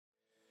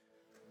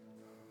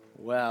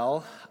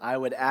Well, I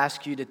would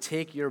ask you to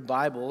take your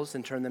Bibles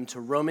and turn them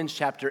to Romans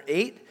chapter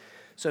 8.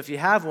 So if you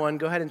have one,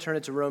 go ahead and turn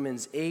it to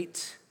Romans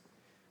 8.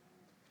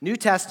 New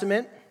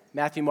Testament,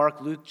 Matthew, Mark,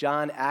 Luke,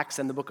 John, Acts,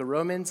 and the book of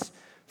Romans.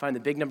 Find the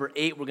big number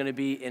 8. We're going to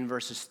be in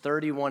verses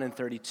 31 and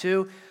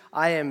 32.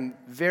 I am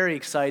very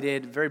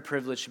excited, very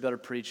privileged to be able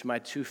to preach my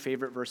two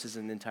favorite verses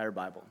in the entire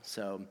Bible.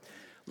 So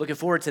looking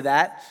forward to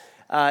that.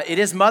 It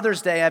is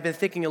Mother's Day. I've been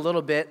thinking a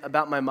little bit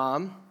about my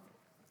mom,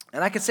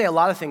 and I could say a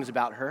lot of things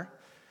about her.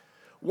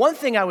 One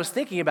thing I was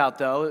thinking about,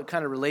 though,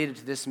 kind of related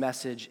to this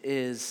message,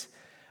 is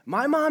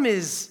my mom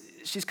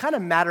she's kind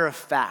of matter of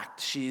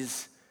fact.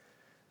 She's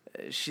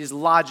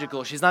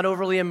logical. She's not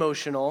overly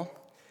emotional.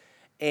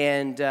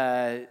 And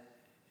I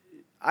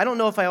don't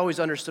know if I always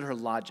understood her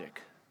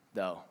logic,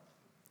 though.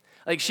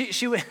 Like, she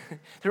there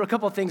were a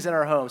couple of things in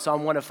our home. So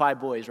I'm one of 5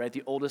 boys, right?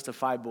 The oldest of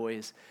 5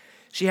 boys.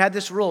 She had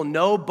this rule,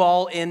 no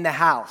ball in the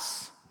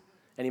house.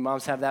 Any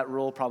moms have that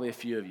rule? Probably a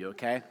few of you,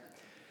 okay?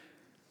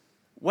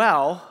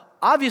 Well,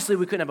 obviously,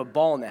 we couldn't have a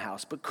ball in the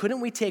house, but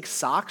couldn't we take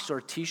socks or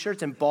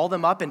T-shirts and ball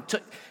them up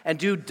and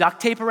do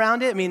duct tape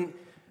around it? I mean,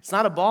 it's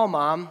not a ball,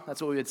 Mom.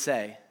 That's what we would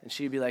say. And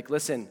she'd be like,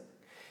 listen,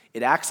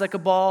 it acts like a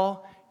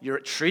ball. You're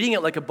treating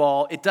it like a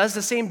ball. It does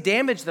the same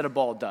damage that a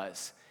ball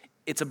does.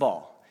 It's a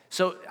ball.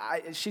 So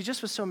she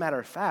just was so matter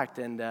of fact,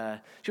 and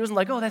she wasn't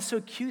like, oh, that's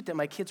so cute that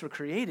my kids were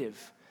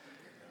creative.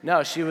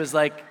 No, she was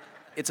like,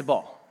 it's a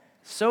ball.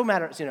 So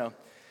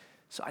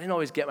So I didn't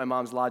always get my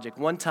mom's logic.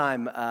 One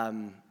time,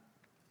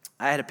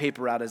 I had a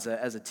paper route as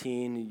a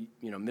teen,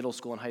 middle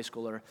school and high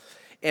schooler.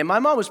 And my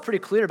mom was pretty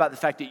clear about the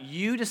fact that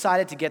you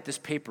decided to get this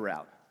paper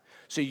route.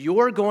 So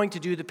you're going to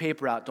do the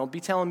paper route. Don't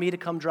be telling me to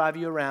come drive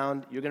you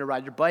around. You're going to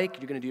ride your bike.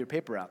 You're going to do your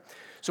paper route.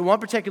 So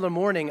one particular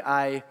morning,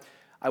 I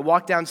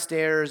walked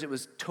downstairs. It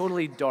was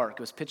totally dark.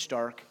 It was pitch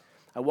dark.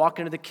 I walk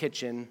into the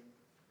kitchen.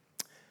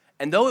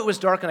 And though it was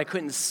dark and I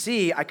couldn't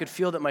see, I could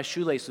feel that my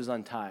shoelace was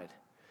untied.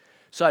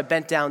 So I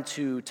bent down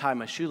to tie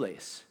my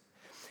shoelace.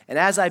 And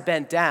as I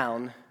bent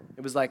down,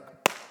 it was like,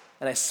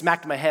 and I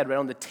smacked my head right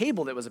on the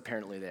table that was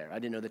apparently there. I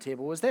didn't know the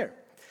table was there.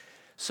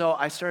 So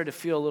I started to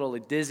feel a little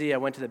dizzy. I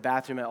went to the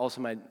bathroom, and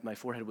also my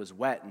forehead was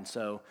wet. And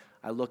so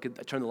I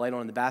turned the light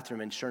on in the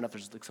bathroom, and sure enough,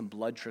 there's like some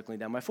blood trickling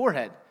down my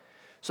forehead.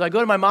 So I go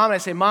to my mom, and I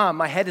say, Mom,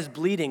 my head is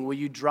bleeding. Will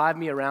you drive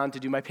me around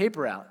to do my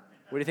paper route?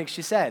 What do you think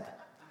she said?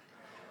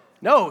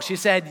 No, she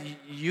said,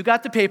 you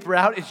got the paper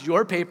route. It's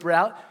your paper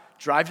route.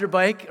 Drive your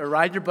bike or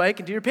ride your bike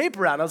and do your paper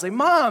route. And I was like,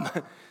 Mom,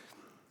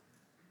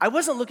 I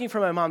wasn't looking for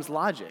my mom's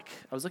logic.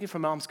 I was looking for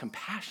my mom's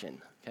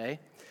compassion, okay?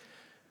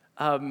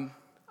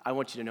 I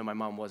want you to know my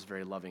mom was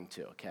very loving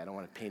too, okay? I don't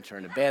want to paint her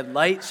in a bad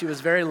light. She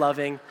was very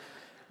loving.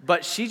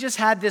 But she just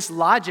had this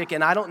logic,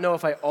 and I don't know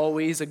if I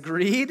always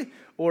agreed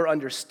or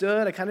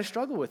understood. I kind of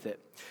struggle with it.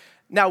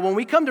 Now, when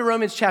we come to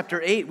Romans chapter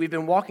 8, we've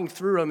been walking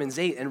through Romans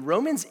 8, and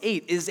Romans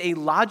 8 is a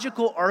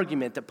logical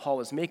argument that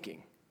Paul is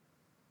making.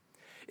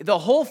 The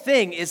whole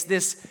thing is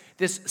this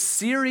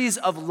series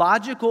of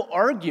logical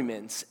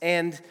arguments,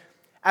 and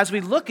as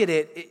we look at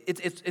it,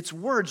 it's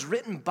words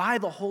written by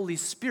the Holy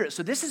Spirit.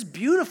 So this is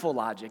beautiful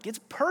logic. It's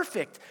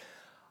perfect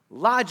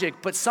logic,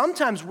 but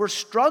sometimes we're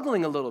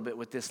struggling a little bit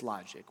with this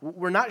logic.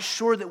 We're not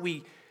sure that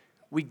we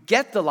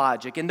get the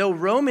logic. And though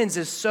Romans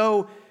is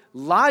so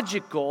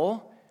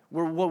logical,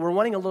 we're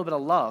wanting a little bit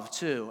of love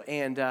too.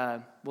 And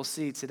we'll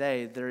see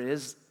today there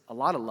is a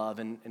lot of love.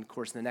 And of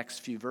course, in the next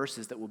few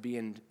verses that will be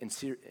in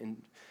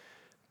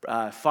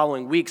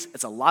following weeks,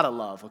 it's a lot of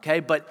love, okay?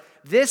 But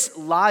this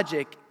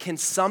logic can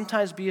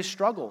sometimes be a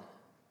struggle.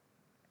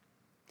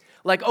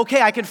 Like, okay,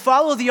 I can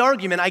follow the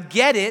argument. I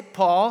get it,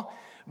 Paul,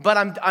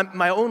 but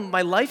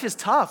my life is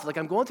tough. Like,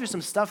 I'm going through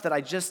some stuff that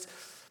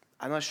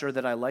I'm not sure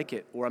that I like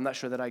it, or I'm not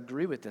sure that I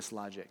agree with this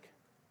logic.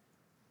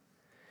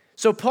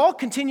 So Paul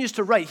continues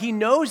to write. He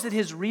knows that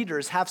his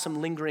readers have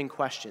some lingering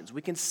questions.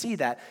 We can see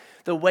that,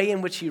 the way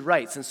in which he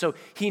writes. And so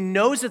he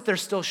knows that they're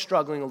still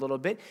struggling a little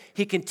bit.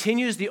 He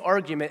continues the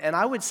argument, and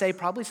I would say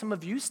probably some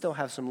of you still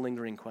have some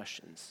lingering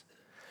questions.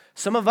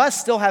 Some of us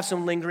still have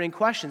some lingering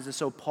questions. And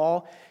so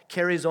Paul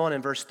carries on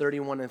in verse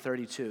 31 and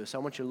 32. So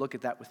I want you to look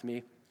at that with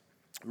me.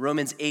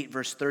 Romans 8,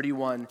 verse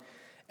 31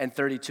 and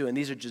 32. And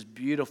these are just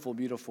beautiful,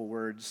 beautiful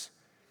words.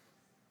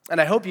 And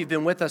I hope you've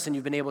been with us and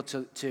you've been able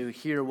to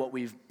hear what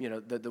we've,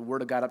 the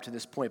Word of God up to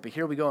this point. But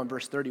here we go in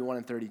verse 31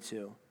 and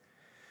 32.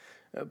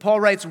 Paul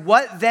writes,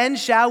 what then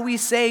shall we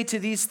say to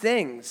these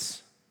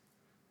things?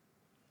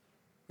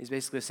 He's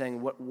basically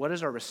saying, what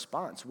is our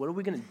response? What are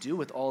we going to do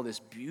with all this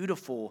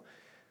beautiful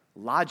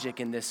logic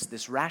and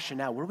this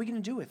rationale? What are we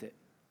going to do with it?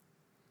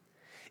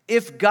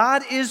 If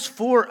God is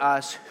for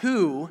us,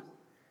 who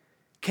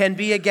can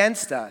be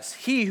against us?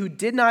 He who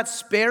did not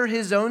spare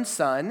his own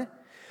son,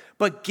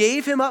 but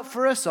gave him up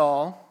for us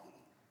all,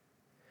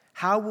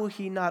 how will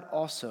he not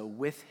also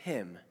with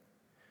him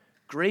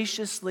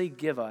graciously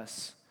give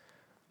us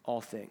all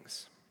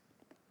things?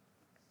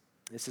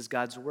 This is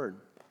God's word.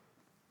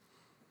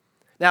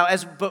 Now,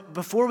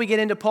 before we get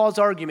into Paul's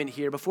argument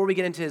here, before we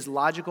get into his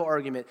logical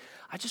argument,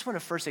 I just want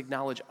to first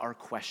acknowledge our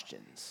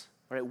questions.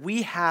 Right?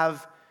 We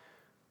have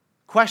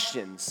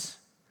questions.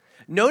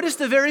 Notice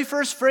the very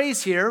first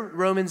phrase here,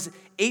 Romans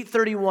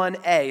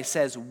 8:31a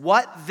says,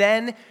 "What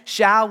then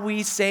shall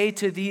we say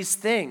to these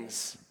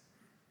things?"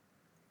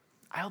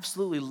 I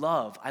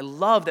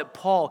love that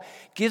Paul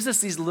gives us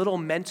these little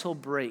mental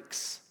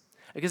breaks.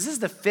 Because this is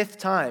the fifth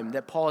time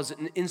that Paul has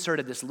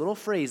inserted this little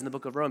phrase in the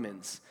book of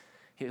Romans.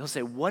 He'll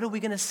say, what are we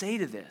going to say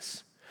to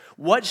this?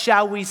 What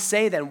shall we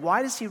say then?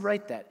 Why does he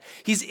write that?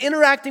 He's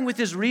interacting with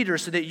his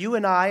readers so that you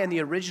and I and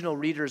the original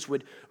readers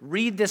would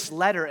read this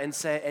letter and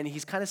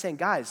he's kind of saying,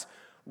 guys,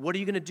 what are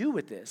you going to do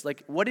with this?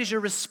 Like, what is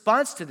your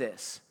response to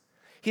this?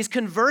 He's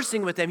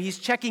conversing with them. He's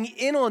checking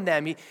in on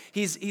them.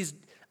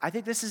 I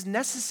think this is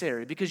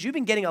necessary because you've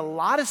been getting a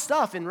lot of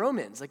stuff in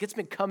Romans. Like, it's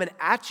been coming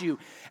at you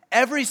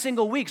every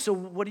single week. So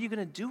what are you going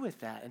to do with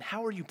that? And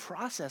how are you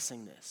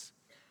processing this?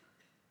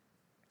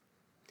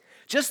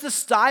 Just the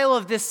style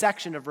of this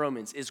section of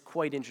Romans is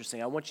quite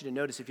interesting. I want you to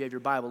notice if you have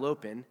your Bible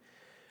open,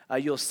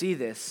 you'll see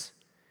this.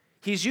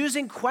 He's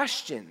using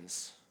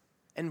questions.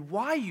 And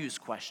why use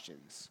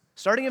questions?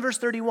 Starting in verse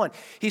 31,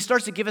 he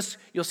starts to give us,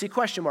 you'll see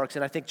question marks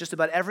in I think just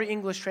about every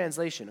English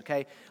translation,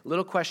 okay?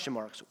 Little question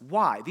marks.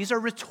 Why? These are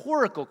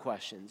rhetorical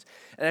questions.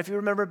 And if you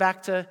remember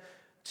back to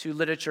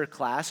literature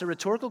class, a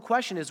rhetorical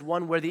question is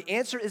one where the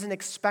answer isn't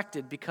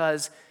expected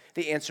because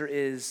the answer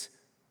is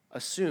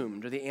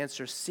assumed or the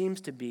answer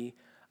seems to be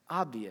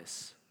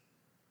obvious.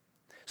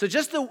 So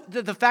just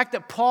the fact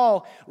that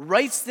Paul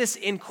writes this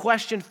in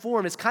question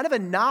form is kind of a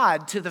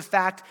nod to the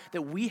fact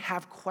that we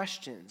have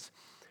questions.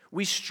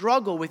 We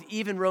struggle with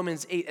even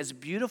Romans 8, as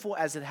beautiful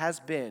as it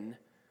has been,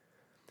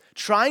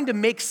 trying to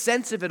make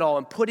sense of it all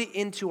and put it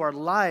into our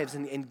lives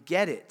and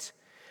get it.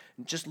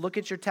 Just look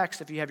at your text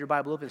if you have your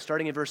Bible open.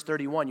 Starting in verse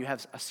 31, you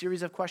have a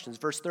series of questions.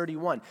 Verse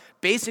 31,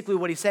 basically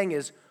what he's saying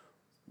is,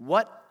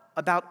 what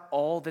about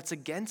all that's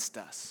against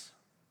us?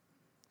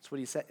 That's what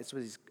he said. It's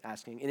what he's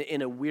asking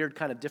in a weird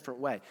kind of different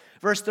way.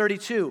 Verse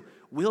 32,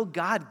 will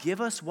God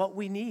give us what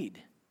we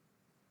need?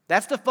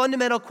 That's the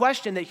fundamental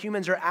question that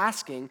humans are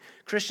asking,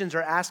 Christians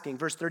are asking.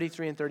 Verse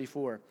 33 and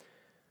 34,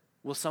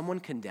 will someone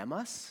condemn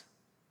us?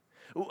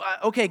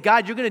 Okay,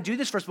 God, you're going to do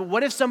this for us, but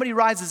what if somebody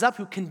rises up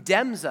who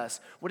condemns us?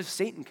 What if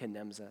Satan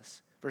condemns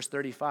us? Verse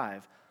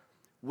 35,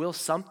 will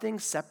something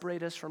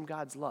separate us from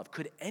God's love?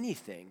 Could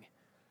anything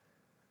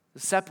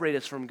separate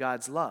us from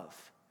God's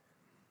love?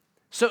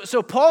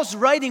 So Paul's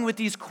writing with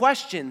these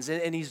questions,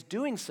 and he's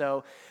doing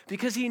so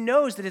because he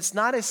knows that it's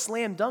not a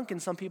slam dunk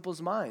in some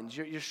people's minds.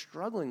 You're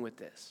struggling with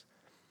this.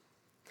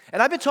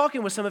 And I've been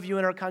talking with some of you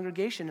in our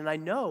congregation, and I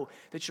know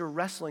that you're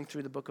wrestling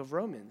through the book of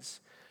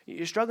Romans.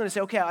 You're struggling to say,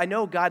 okay, I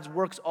know God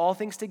works all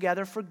things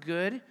together for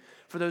good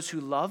for those who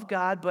love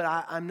God, but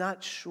I'm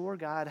not sure,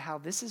 God, how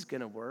this is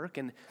going to work.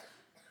 And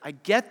I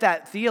get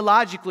that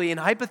theologically and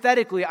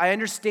hypothetically. I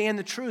understand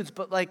the truths,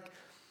 but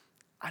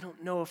I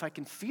don't know if I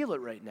can feel it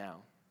right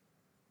now.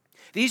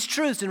 These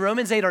truths in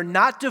Romans 8 are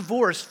not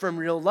divorced from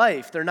real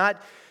life. They're not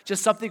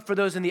just something for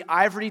those in the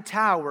ivory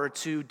tower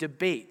to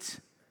debate.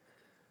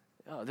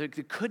 Oh, they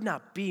could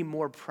not be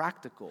more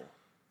practical.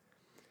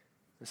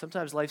 And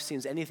sometimes life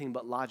seems anything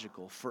but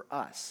logical for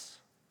us,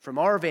 from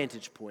our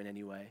vantage point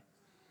anyway.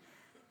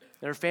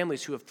 There are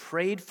families who have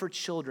prayed for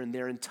children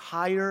their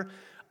entire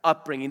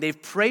upbringing. They've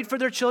prayed for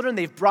their children.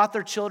 They've brought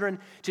their children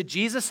to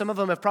Jesus. Some of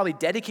them have probably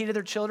dedicated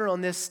their children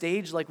on this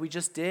stage like we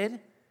just did.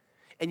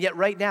 And yet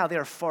right now they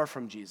are far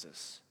from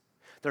Jesus.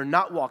 They're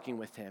not walking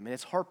with him, and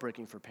it's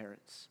heartbreaking for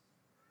parents.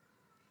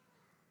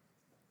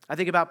 I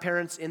think about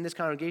parents in this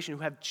congregation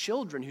who have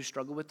children who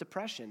struggle with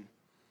depression.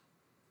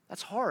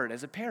 That's hard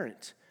as a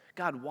parent.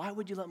 God, why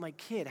would you let my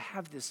kid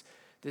have this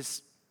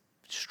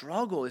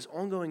struggle, this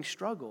ongoing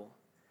struggle?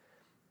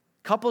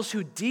 Couples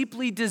who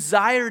deeply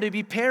desire to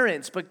be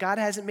parents, but God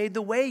hasn't made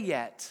the way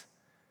yet.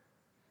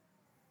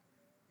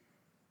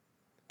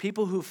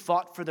 People who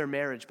fought for their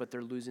marriage, but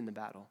they're losing the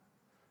battle.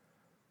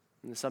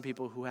 And some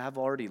people who have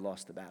already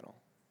lost the battle.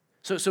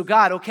 So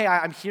God, okay,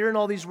 I'm hearing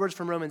all these words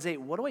from Romans 8.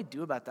 What do I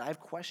do about that? I have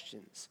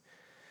questions.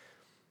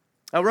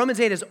 Now, Romans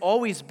 8 has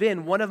always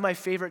been one of my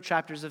favorite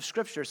chapters of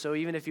Scripture. So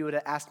even if you would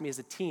have asked me as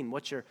a teen,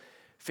 what's your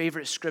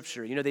favorite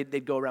Scripture? You know,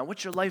 they'd go around,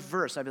 what's your life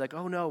verse? I'd be like,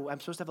 oh no, I'm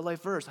supposed to have a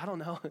life verse. I don't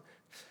know.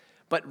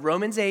 But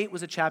Romans 8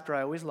 was a chapter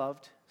I always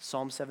loved.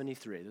 Psalm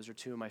 73. Those are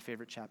two of my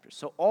favorite chapters.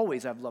 So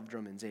always I've loved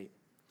Romans 8.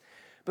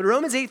 But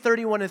Romans 8,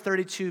 31 and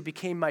 32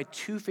 became my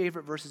two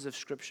favorite verses of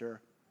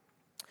Scripture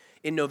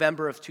in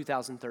November of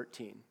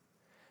 2013.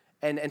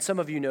 And some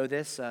of you know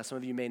this, some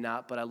of you may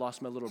not, but I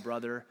lost my little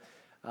brother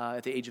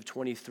at the age of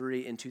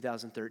 23 in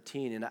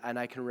 2013. And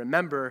I can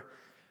remember,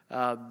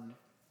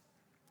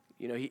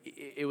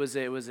 it was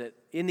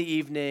in the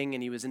evening,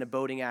 and he was in a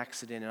boating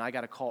accident, and I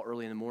got a call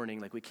early in the morning,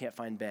 like, we can't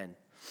find Ben.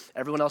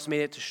 Everyone else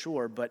made it to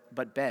shore,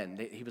 but Ben,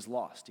 he was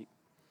lost.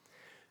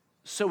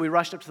 So we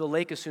rushed up to the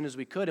lake as soon as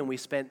we could, and we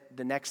spent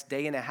the next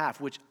day and a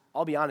half, which,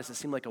 I'll be honest, it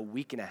seemed like a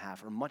week and a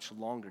half or much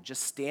longer,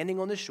 just standing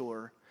on the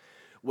shore,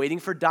 waiting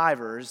for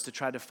divers to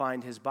try to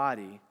find his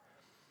body.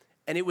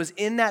 And it was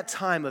in that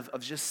time of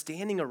just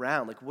standing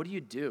around, like, what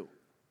do?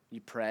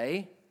 You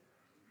pray.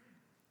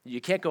 You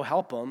can't go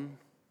help him.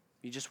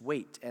 You just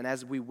wait. And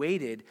as we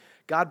waited,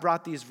 God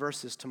brought these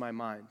verses to my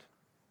mind.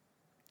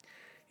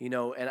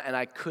 And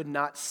I could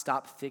not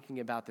stop thinking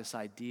about this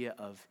idea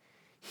of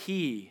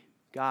He,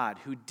 God,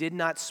 who did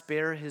not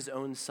spare His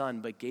own Son,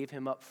 but gave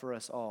Him up for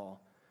us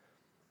all,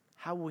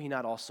 how will He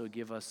not also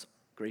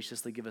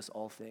graciously give us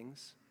all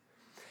things?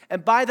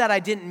 And by that, I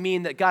didn't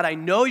mean that, God, I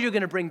know you're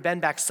going to bring Ben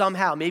back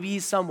somehow. Maybe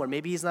he's somewhere.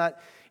 Maybe he's not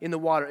in the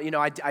water.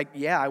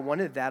 I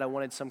wanted that. I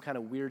wanted some kind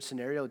of weird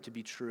scenario to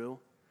be true.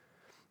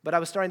 But I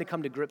was starting to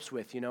come to grips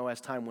with,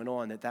 as time went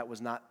on, that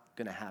was not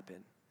going to happen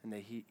and that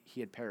he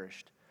had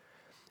perished.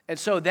 And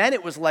so then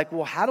it was like,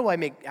 well,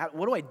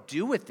 what do I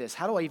do with this?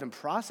 How do I even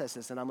process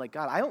this? And I'm like,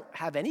 God, I don't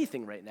have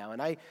anything right now.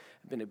 And I've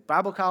been to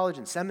Bible college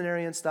and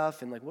seminary and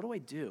stuff, and what do I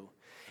do?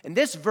 And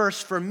this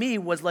verse for me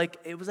was like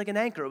an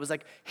anchor. It was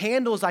like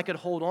handles I could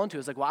hold on to.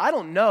 It's like, well, I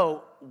don't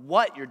know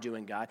what you're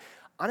doing, God.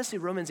 Honestly,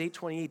 Romans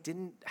 8:28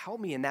 didn't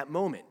help me in that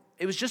moment.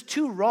 It was just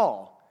too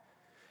raw.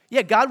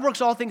 Yeah, God works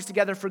all things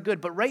together for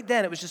good, but right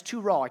then it was just too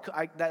raw.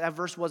 That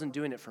verse wasn't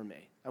doing it for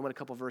me. I went a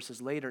couple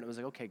verses later, and it was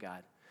like, okay,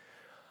 God,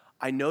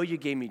 I know you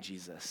gave me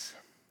Jesus.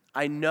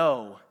 I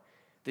know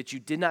that you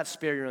did not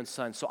spare your own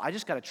Son, so I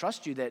just got to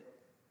trust you that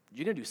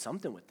you're going to do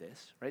something with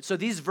this, right? So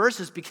these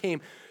verses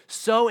became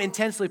so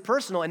intensely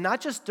personal, and not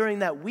just during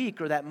that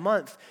week or that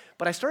month,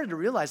 but I started to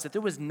realize that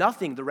there was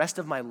nothing the rest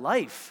of my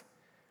life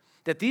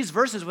that these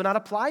verses would not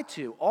apply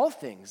to. All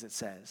things, it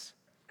says.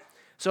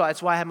 So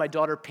that's why I had my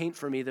daughter paint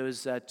for me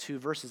those 2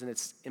 verses, and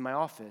it's in my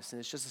office, and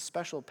it's just a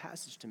special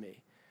passage to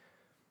me.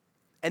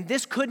 And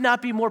this could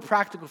not be more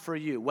practical for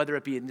you, whether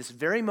it be in this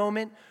very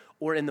moment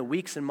or in the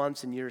weeks and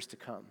months and years to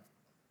come.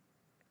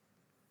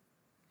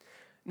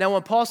 Now,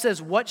 when Paul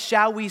says, what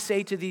shall we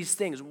say to these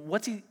things?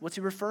 What's he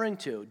referring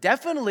to?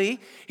 Definitely,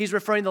 he's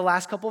referring to the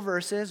last couple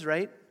verses,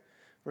 right?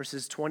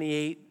 Verses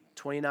 28,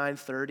 29,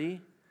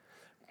 30.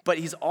 But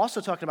he's also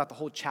talking about the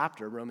whole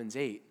chapter, Romans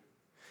 8.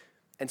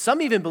 And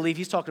some even believe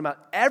he's talking about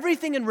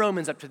everything in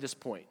Romans up to this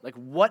point. Like,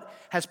 what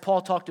has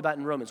Paul talked about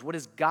in Romans? What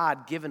has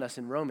God given us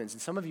in Romans?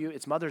 And some of you,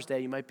 it's Mother's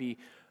Day, you might be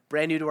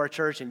brand new to our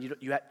church and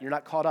you're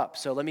not caught up.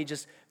 So let me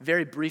just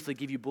very briefly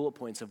give you bullet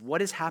points of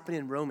what is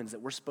happening in Romans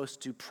that we're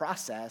supposed to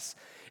process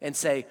and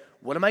say,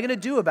 what am I going to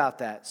do about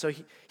that? So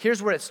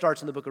here's where it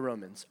starts in the book of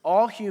Romans.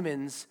 All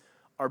humans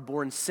are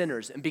born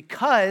sinners. And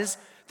because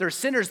they're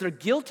sinners, they're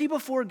guilty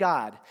before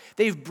God.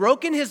 They've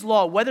broken His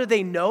law, whether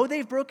they know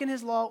they've broken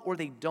His law or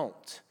they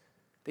don't.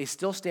 They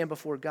still stand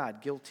before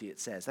God guilty, it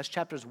says. That's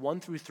chapters 1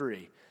 through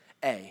 3.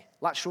 A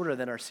lot shorter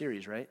than our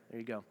series, right? There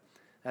you go.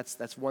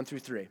 That's 1 through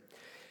 3.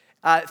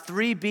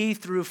 3b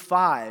through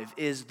 5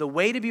 is the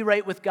way to be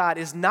right with God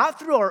is not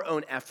through our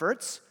own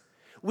efforts.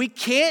 We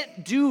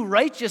can't do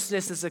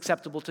righteousness that's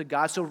acceptable to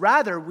God. So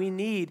rather, we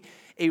need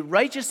a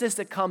righteousness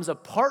that comes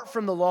apart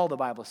from the law, the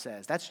Bible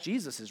says. That's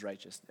Jesus'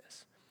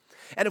 righteousness.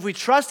 And if we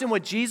trust in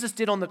what Jesus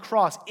did on the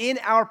cross in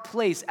our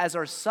place as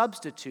our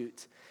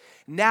substitute,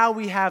 now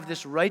we have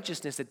this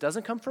righteousness that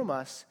doesn't come from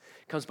us.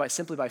 It comes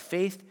simply by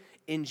faith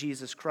in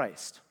Jesus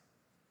Christ.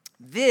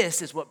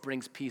 This is what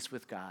brings peace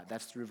with God.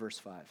 That's through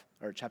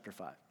chapter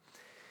 5.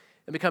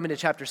 Then we come into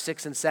chapter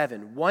 6 and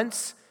 7.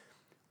 Once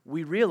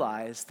we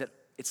realize that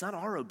it's not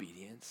our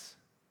obedience,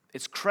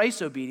 it's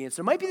Christ's obedience.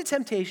 There might be the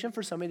temptation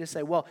for somebody to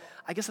say, well,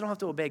 I guess I don't have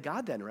to obey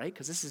God then, right?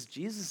 Because this is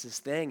Jesus'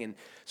 thing. And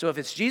so if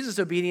it's Jesus'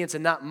 obedience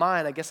and not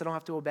mine, I guess I don't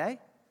have to obey?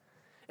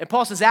 And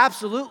Paul says,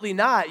 absolutely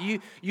not.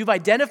 You've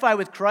identified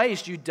with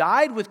Christ, you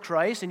died with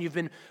Christ, and you've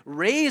been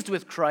raised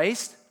with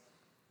Christ.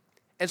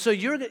 And so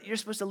you're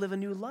supposed to live a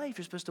new life.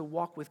 You're supposed to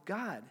walk with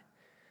God.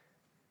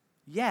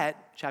 Yet,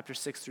 chapter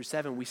 6 through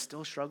 7, we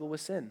still struggle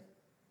with sin.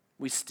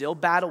 We still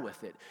battle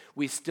with it.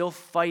 We still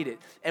fight it.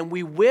 And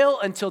we will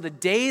until the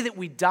day that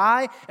we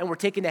die and we're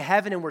taken to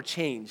heaven and we're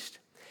changed.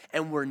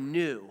 And we're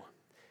new.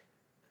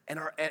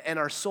 And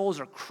our souls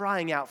are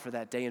crying out for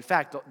that day. In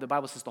fact, the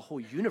Bible says the whole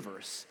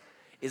universe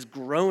is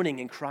groaning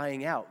and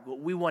crying out.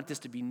 We want this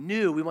to be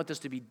new. We want this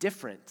to be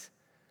different.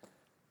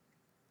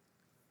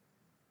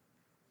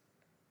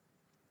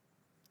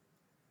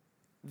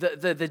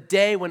 The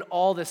day when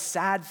all the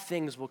sad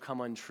things will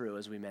come untrue,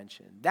 as we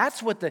mentioned.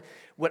 That's what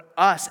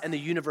us and the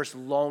universe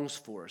longs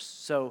for.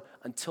 So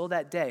until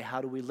that day,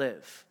 how do we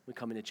live? We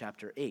come into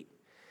chapter 8.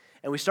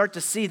 And we start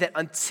to see that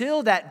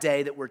until that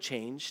day that we're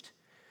changed,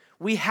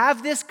 we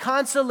have this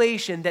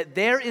consolation that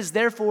there is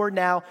therefore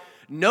now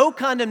no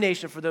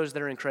condemnation for those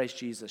that are in Christ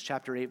Jesus.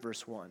 Chapter 8,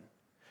 verse 1.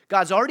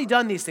 God's already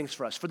done these things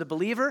for us. For the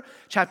believer,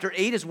 chapter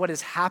 8 is what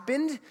has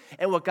happened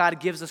and what God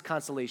gives us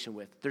consolation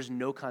with. There's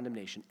no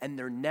condemnation, and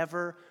there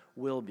never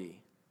will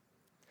be.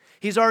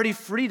 He's already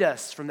freed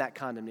us from that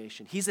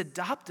condemnation. He's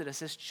adopted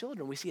us as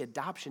children. We see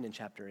adoption in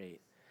chapter 8.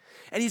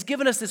 And He's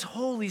given us this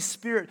Holy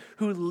Spirit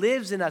who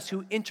lives in us,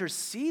 who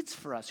intercedes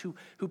for us,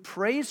 who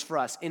prays for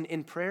us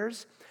in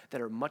prayers that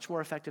are much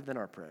more effective than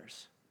our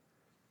prayers.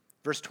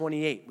 Verse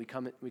 28,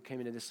 we came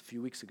into this a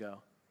few weeks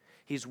ago.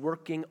 He's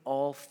working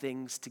all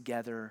things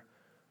together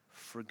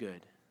for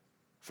good.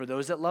 For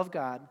those that love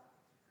God,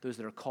 those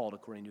that are called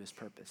according to His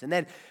purpose. And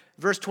then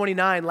verse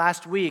 29,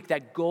 last week,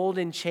 that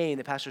golden chain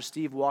that Pastor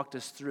Steve walked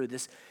us through,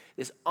 this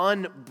this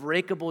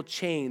unbreakable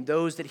chain,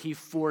 those that he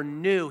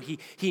foreknew.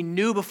 He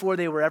knew before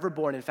they were ever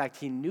born. In fact,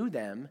 he knew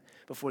them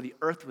before the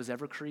earth was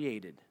ever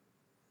created.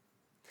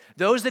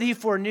 Those that he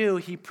foreknew,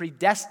 he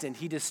predestined.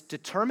 He just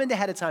determined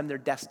ahead of time their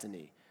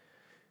destiny.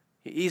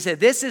 He said,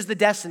 this is the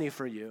destiny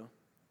for you.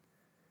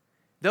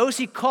 Those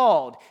he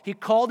called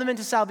them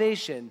into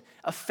salvation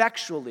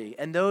effectually.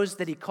 And those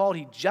that he called,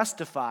 he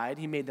justified.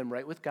 He made them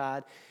right with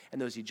God. And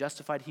those he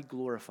justified, he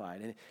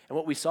glorified. And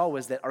what we saw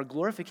was that our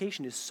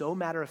glorification is so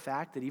matter of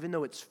fact that even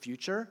though it's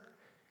future,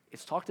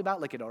 it's talked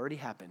about like it already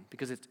happened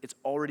because it's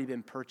already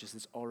been purchased.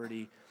 It's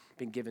already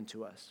been given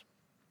to us.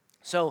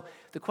 So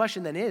the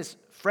question then is,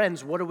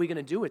 friends, what are we going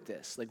to do with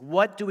this? Like,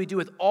 what do we do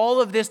with all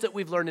of this that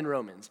we've learned in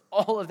Romans?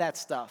 All of that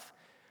stuff.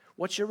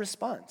 What's your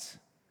response?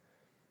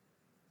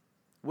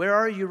 Where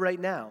are you right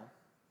now?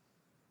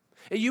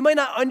 You might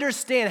not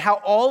understand how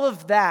all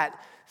of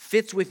that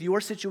fits with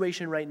your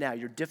situation right now,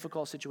 your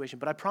difficult situation,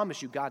 but I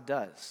promise you, God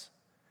does.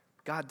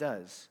 God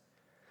does.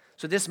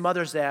 So this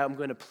Mother's Day, I'm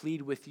going to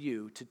plead with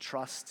you to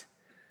trust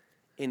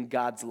in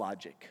God's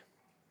logic.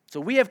 So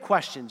we have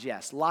questions,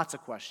 yes, lots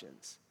of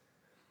questions.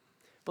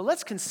 But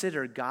let's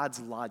consider God's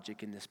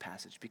logic in this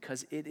passage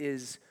because it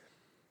is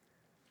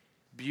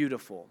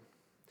beautiful.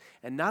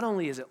 And not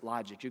only is it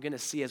logic, you're going to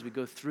see as we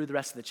go through the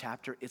rest of the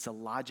chapter, it's a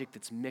logic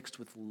that's mixed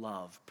with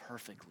love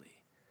perfectly.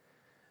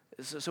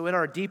 So in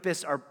our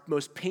deepest, our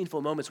most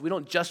painful moments, we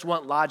don't just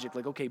want logic,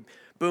 like, okay,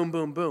 boom,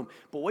 boom, boom.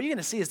 But what you're going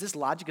to see is this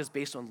logic is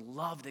based on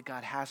love that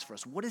God has for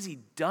us. What has he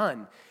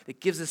done that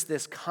gives us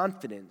this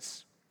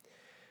confidence?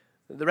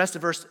 The rest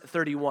of verse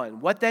 31.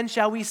 What then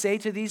shall we say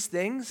to these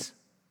things?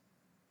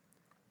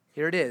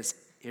 Here it is.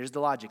 Here's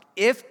the logic.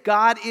 If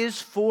God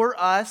is for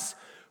us,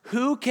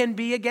 who can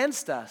be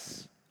against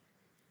us?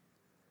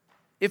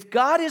 If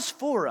God is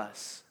for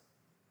us,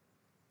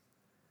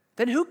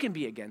 then who can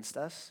be against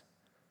us?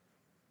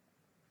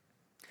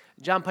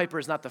 John Piper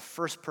is not the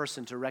first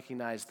person to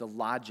recognize the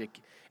logic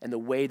and the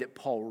way that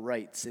Paul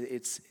writes.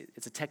 It's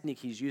a technique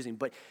he's using.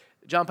 But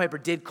John Piper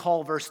did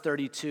call verse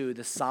 32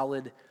 the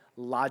solid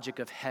logic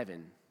of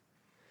heaven.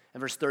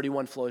 And verse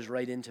 31 flows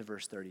right into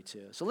verse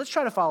 32. So let's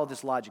try to follow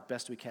this logic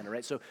best we can, all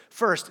right? So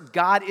first,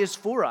 God is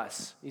for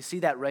us. You see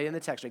that right in the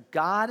text, right?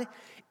 God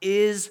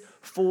is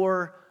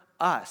for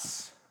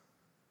us.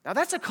 Now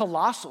that's a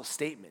colossal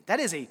statement. That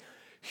is a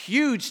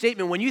huge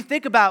statement. When you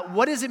think about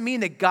what does it mean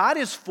that God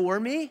is for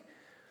me,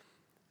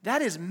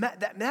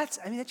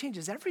 that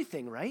changes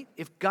everything, right?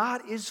 If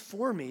God is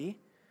for me,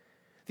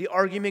 the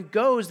argument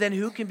goes, then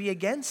who can be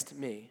against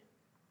me?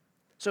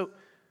 So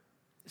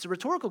it's a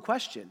rhetorical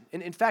question.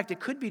 And in fact, it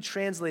could be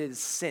translated as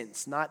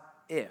since, not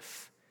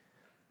if.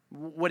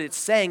 What it's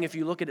saying, if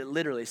you look at it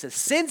literally, it says,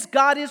 since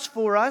God is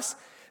for us,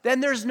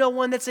 then there's no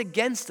one that's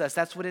against us.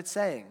 That's what it's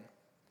saying.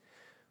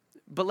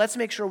 But let's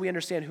make sure we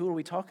understand who are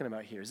we talking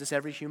about here. Is this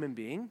every human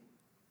being?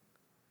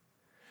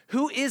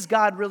 Who is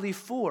God really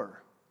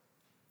for?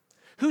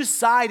 Whose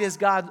side is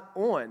God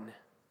on?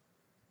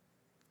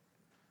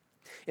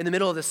 In the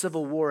middle of the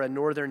Civil War, a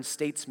northern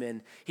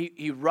statesman,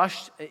 he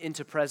rushed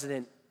into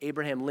President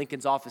Abraham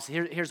Lincoln's office.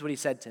 Here's what he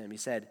said to him. He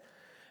said,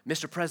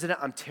 Mr. President,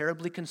 I'm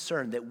terribly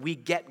concerned that we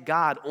get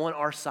God on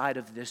our side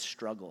of this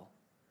struggle.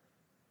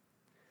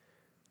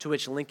 To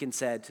which Lincoln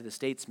said to the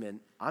statesman,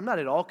 I'm not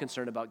at all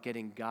concerned about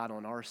getting God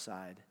on our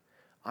side.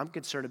 I'm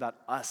concerned about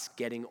us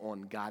getting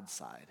on God's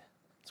side.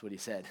 That's what he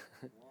said.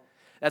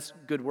 That's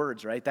good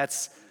words, right?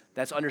 That's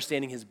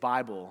understanding his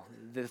Bible.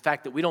 The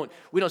fact that we don't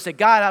say,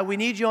 God, we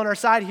need you on our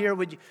side here.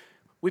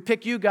 We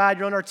pick you, God,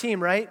 you're on our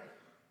team, right?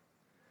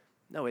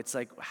 No, it's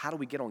like, how do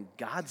we get on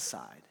God's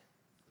side?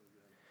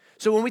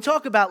 So when we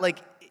talk about like,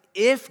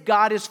 if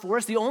God is for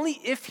us, the only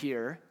if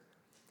here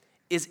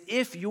is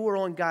if you are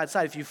on God's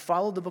side. If you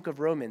followed the book of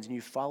Romans and you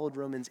followed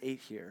Romans 8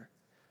 here,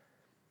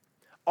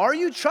 are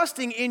you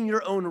trusting in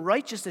your own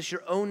righteousness,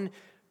 your own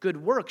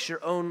good works,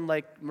 your own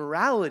like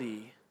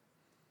morality?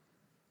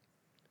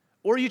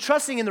 Or are you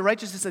trusting in the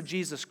righteousness of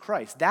Jesus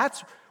Christ?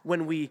 That's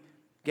when we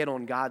get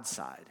on God's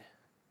side.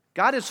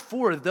 God is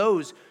for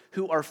those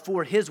who are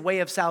for his way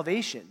of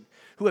salvation,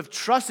 who have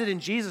trusted in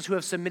Jesus, who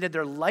have submitted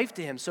their life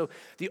to him. So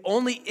the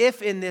only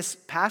if in this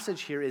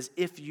passage here is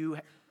if you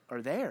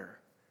are there.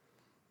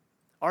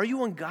 Are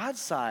you on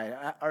God's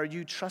side? Are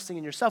you trusting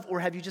in yourself? Or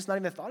have you just not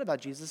even thought about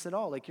Jesus at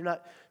all? Like you're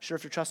not sure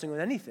if you're trusting in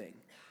anything.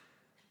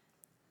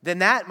 Then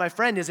that, my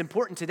friend, is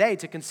important today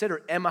to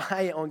consider. Am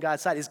I on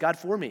God's side? Is God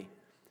for me?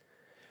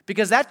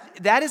 Because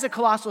that is a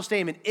colossal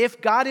statement.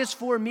 If God is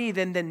for me,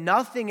 then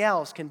nothing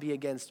else can be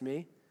against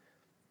me.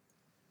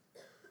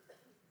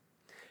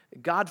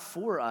 God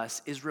for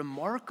us is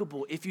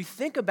remarkable. If you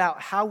think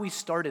about how we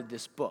started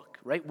this book,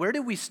 right? Where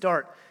did we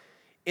start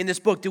in this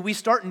book? Did we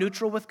start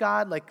neutral with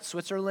God, like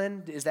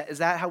Switzerland? Is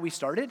that how we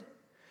started?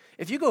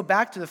 If you go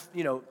back to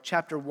the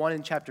chapter 1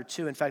 and chapter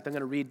 2, in fact, I'm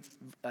going to read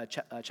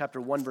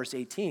chapter 1, verse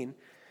 18.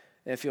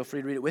 And feel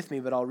free to read it with me,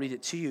 but I'll read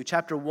it to you.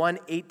 Chapter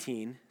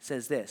 1:18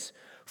 says this: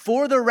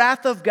 For the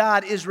wrath of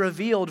God is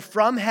revealed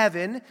from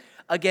heaven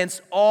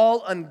against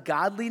all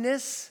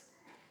ungodliness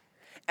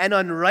and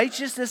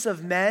unrighteousness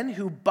of men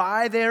who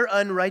by their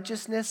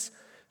unrighteousness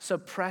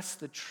suppress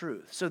the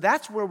truth. So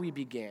that's where we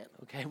began,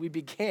 okay? We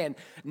began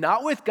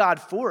not with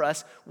God for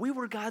us, we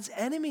were God's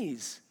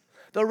enemies.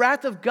 The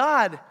wrath of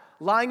God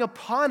lying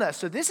upon us.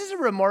 So this is a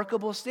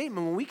remarkable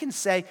statement. When we can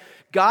say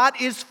God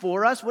is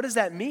for us, what does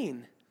that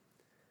mean?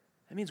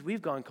 That means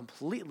we've gone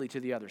completely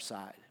to the other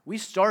side. We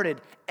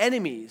started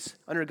enemies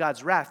under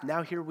God's wrath.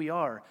 Now here we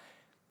are,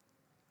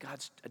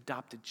 God's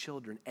adopted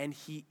children, and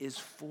he is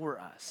for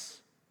us.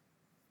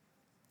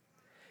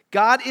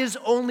 God is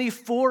only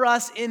for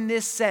us in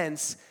this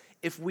sense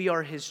if we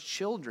are his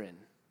children.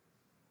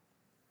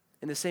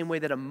 In the same way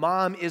that a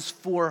mom is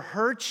for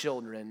her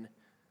children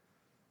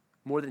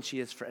more than she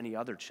is for any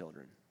other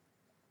children.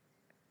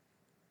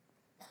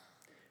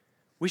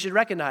 We should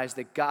recognize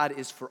that God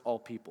is for all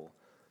people.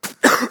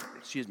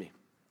 Excuse me.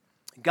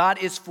 God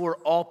is for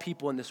all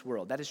people in this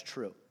world. That is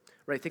true.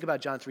 Right? Think about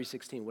John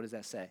 3:16. What does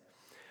that say?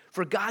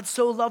 For God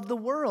so loved the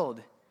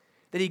world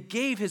that he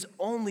gave his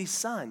only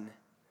son.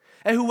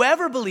 And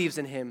whoever believes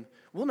in him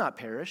will not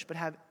perish, but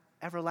have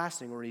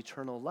everlasting or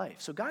eternal life.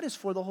 So God is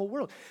for the whole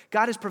world.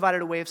 God has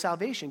provided a way of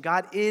salvation.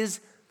 God is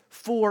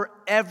for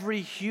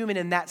every human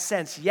in that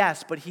sense,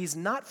 yes, but he's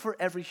not for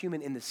every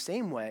human in the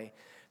same way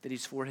that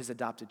he's for his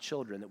adopted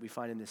children that we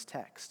find in this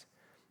text.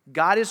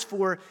 God is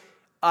for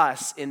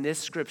us in this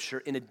scripture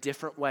in a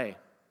different way,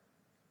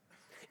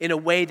 in a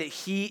way that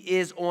he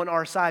is on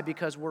our side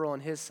because we're on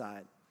his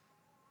side.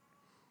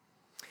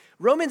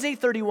 Romans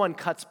 8:31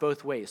 cuts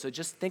both ways, so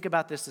just think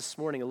about this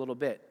morning a little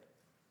bit.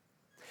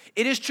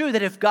 It is true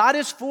that if God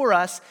is for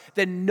us,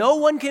 then no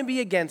one can be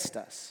against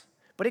us.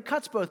 But it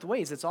cuts both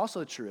ways. It's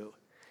also true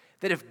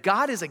that if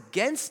God is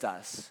against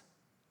us,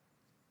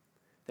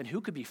 then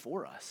who could be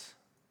for us?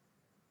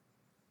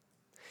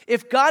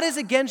 If God is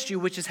against you,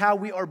 which is how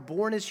we are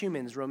born as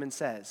humans, Romans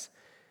says,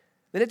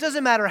 then it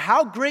doesn't matter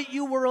how great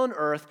you were on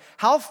earth,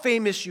 how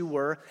famous you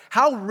were,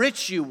 how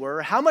rich you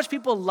were, how much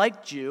people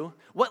liked you,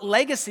 what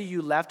legacy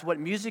you left, what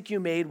music you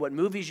made, what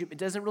movies you... It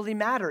doesn't really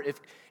matter.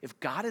 If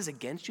God is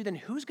against you, then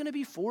who's going to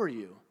be for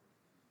you?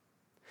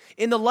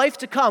 In the life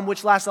to come,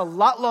 which lasts a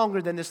lot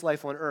longer than this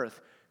life on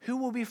earth, who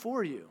will be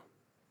for you?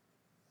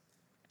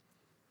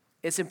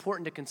 It's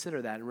important to consider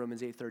that in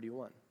Romans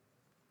 8:31.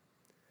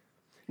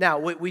 Now,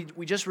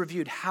 we just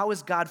reviewed, how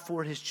is God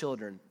for his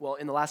children? Well,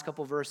 in the last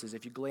couple verses,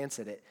 if you glance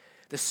at it,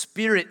 the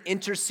Spirit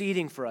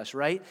interceding for us,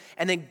 right?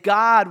 And then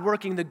God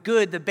working the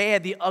good, the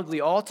bad, the ugly,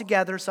 all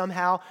together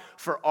somehow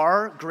for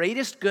our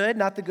greatest good,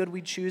 not the good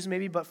we choose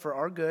maybe, but for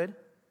our good.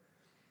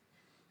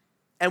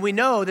 And we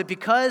know that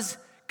because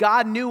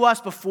God knew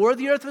us before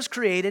the earth was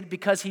created,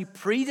 because he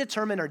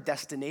predetermined our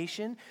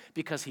destination,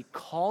 because he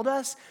called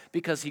us,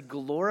 because he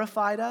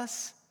glorified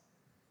us,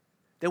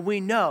 then we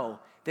know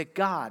that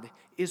God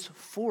is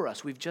for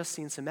us. We've just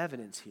seen some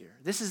evidence here.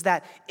 This is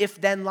that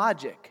if-then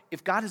logic.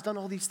 If God has done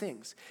all these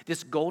things,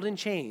 this golden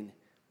chain,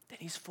 then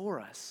he's for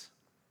us.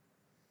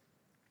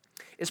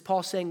 Is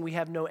Paul saying we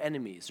have no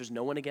enemies? There's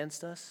no one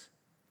against us?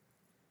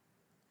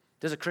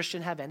 Does a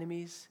Christian have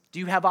enemies? Do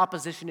you have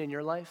opposition in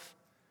your life?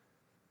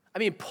 I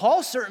mean,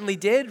 Paul certainly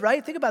did,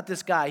 right? Think about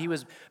this guy. He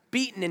was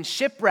beaten and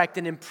shipwrecked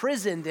and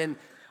imprisoned, and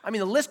I mean,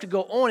 the list could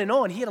go on and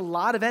on. He had a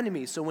lot of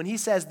enemies. So when he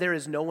says there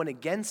is no one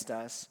against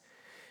us,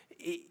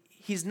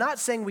 he's not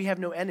saying we have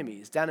no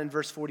enemies. Down in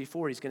verse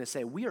 44, he's going to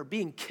say, we are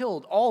being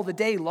killed all the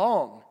day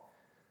long.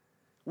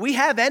 We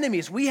have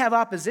enemies. We have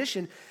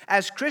opposition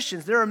as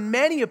Christians. There are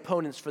many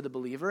opponents for the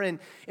believer. And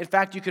in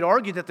fact, you could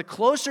argue that the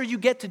closer you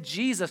get to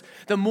Jesus,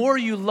 the more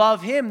you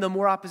love him, the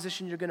more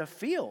opposition you're going to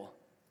feel.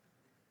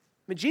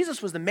 I mean,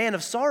 Jesus was the man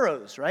of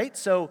sorrows, right?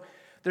 So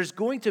there's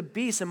going to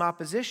be some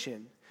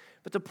opposition.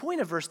 But the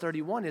point of verse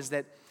 31 is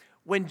that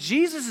when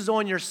Jesus is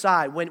on your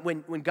side,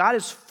 when God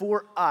is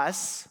for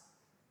us,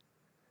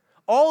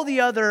 all the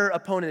other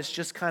opponents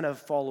just kind of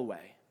fall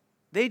away.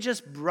 They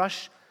just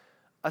brush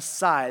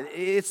aside.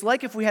 It's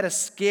like if we had a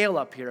scale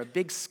up here, a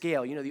big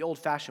scale, you know, the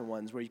old-fashioned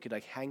ones where you could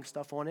like hang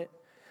stuff on it,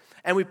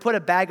 and we put a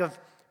bag of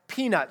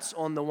peanuts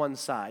on the one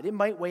side. It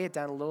might weigh it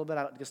down a little bit.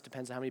 It just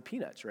depends on how many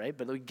peanuts, right?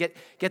 But we get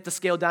the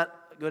scale down,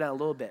 go down a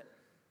little bit.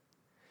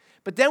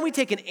 But then we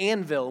take an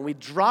anvil and we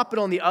drop it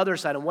on the other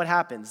side, and what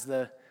happens?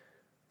 The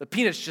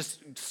peanuts just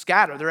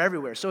scatter. They're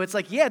everywhere. So it's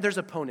like, yeah, there's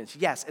opponents,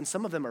 yes, and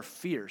some of them are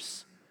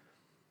fierce.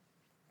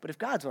 But if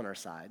God's on our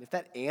side, if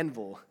that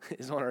anvil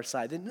is on our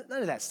side, then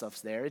none of that stuff's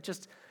there. It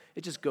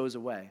just goes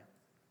away.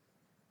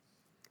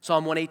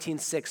 Psalm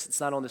 118:6, it's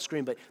not on the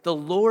screen, but the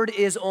Lord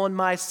is on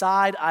my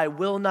side, I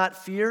will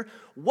not fear.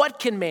 What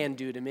can man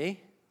do to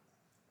me?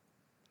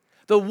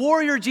 The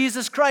warrior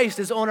Jesus Christ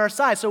is on our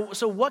side.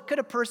 So what could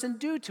a person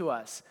do to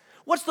us?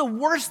 What's the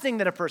worst thing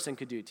that a person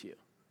could do to you?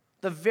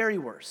 The very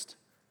worst.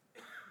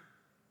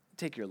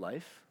 Take your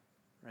life,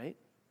 right?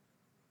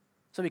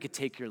 Somebody could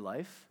take your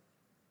life.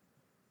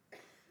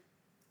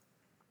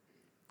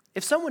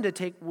 If someone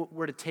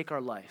were to take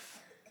our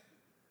life,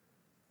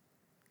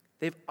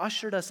 they've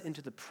ushered us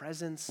into the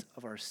presence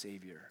of our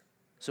Savior.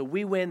 So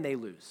we win, they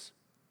lose.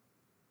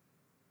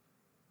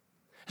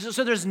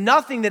 So there's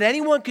nothing that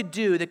anyone could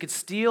do that could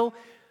steal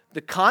the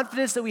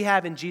confidence that we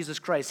have in Jesus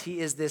Christ. He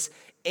is this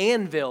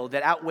anvil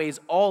that outweighs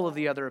all of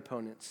the other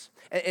opponents.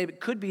 And it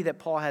could be that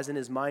Paul has in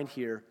his mind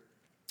here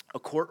a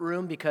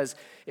courtroom, because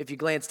if you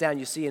glance down,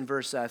 you see in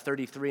verse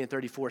 33 and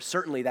 34,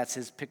 certainly that's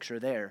his picture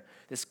there,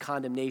 this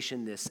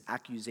condemnation, this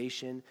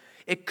accusation.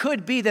 It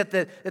could be that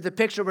the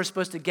picture we're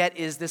supposed to get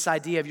is this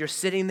idea of you're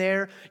sitting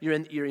there, you're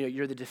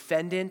the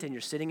defendant, and you're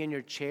sitting in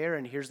your chair,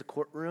 and here's the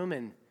courtroom,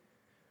 and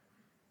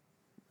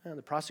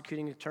the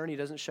prosecuting attorney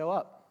doesn't show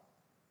up.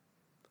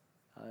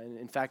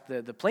 In fact,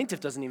 the plaintiff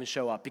doesn't even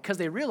show up, because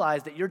they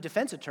realize that your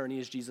defense attorney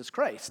is Jesus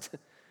Christ. And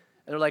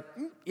they're like,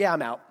 yeah,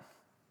 I'm out.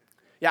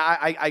 Yeah,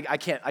 I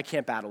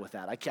can't battle with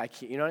that. I can't,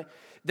 you know.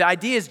 The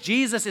idea is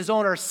Jesus is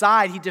on our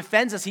side. He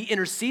defends us. He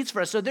intercedes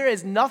for us. So there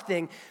is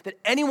nothing that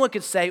anyone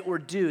could say or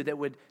do that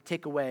would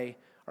take away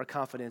our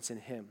confidence in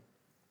him.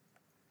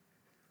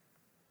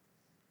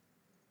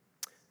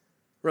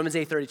 Romans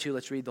 8:32,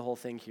 let's read the whole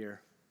thing here.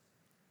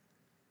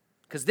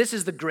 Because this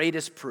is the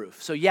greatest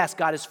proof. So yes,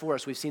 God is for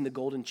us. We've seen the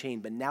golden chain,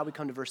 but now we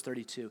come to verse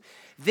 32.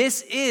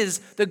 This is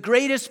the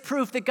greatest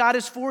proof that God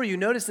is for you.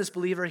 Notice this,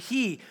 believer.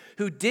 He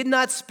who did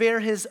not spare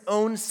his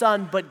own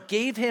son, but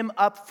gave him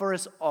up for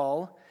us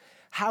all,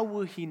 how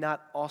will he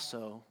not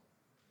also,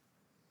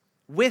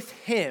 with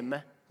him,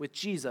 with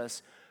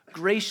Jesus,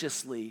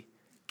 graciously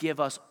give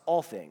us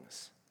all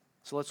things?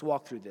 So let's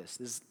walk through this.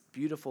 This is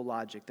beautiful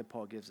logic that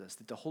Paul gives us,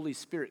 that the Holy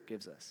Spirit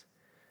gives us.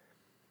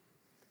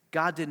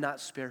 God did not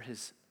spare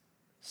his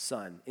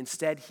son.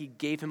 Instead, he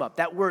gave him up.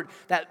 That word,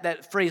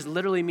 that phrase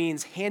literally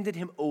means handed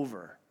him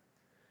over.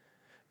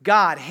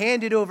 God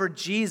handed over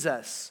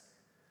Jesus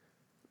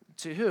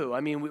to who? I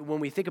mean,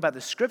 when we think about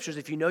the scriptures,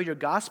 if you know your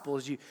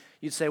gospels,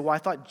 you'd say, well, I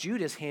thought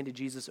Judas handed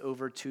Jesus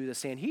over to the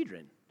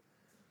Sanhedrin.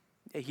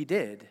 He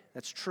did.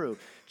 That's true.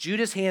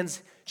 Judas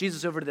hands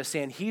Jesus over to the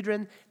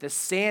Sanhedrin. The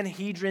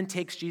Sanhedrin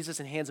takes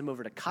Jesus and hands him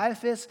over to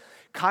Caiaphas.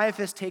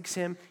 Caiaphas takes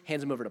him,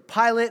 hands him over to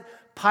Pilate.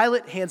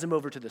 Pilate hands him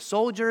over to the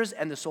soldiers,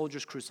 and the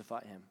soldiers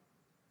crucify him.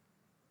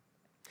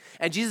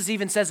 And Jesus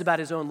even says about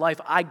his own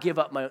life,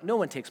 no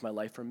one takes my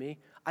life from me.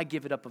 I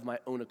give it up of my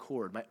own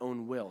accord, my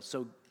own will.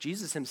 So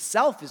Jesus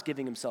himself is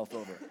giving himself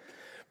over.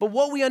 But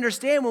what we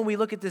understand when we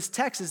look at this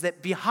text is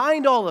that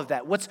behind all of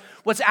that, what's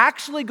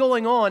actually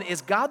going on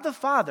is God the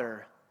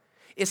Father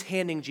is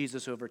handing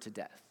Jesus over to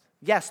death.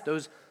 Yes,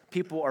 those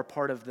people are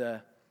part of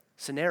the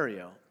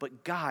scenario,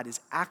 but God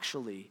is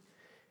actually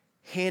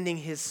handing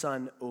his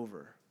son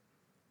over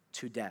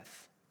to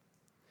death.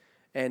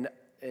 And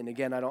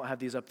again, I don't have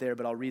these up there,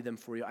 but I'll read them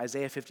for you.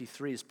 Isaiah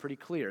 53 is pretty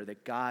clear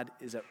that God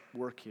is at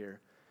work here.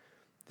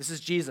 This is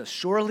Jesus.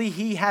 Surely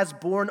he has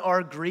borne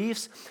our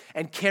griefs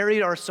and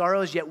carried our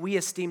sorrows, yet we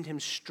esteemed him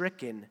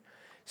stricken,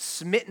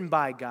 smitten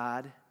by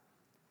God,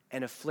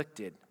 and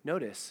afflicted.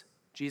 Notice,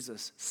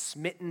 Jesus,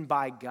 smitten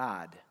by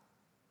God.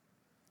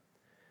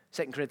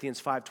 2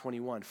 Corinthians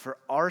 5:21, for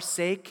our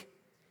sake,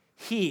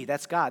 he,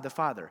 that's God the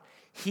Father,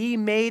 he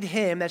made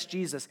him, that's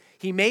Jesus,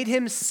 he made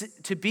him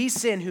to be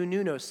sin who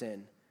knew no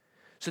sin,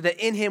 so that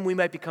in him we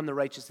might become the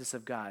righteousness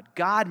of God.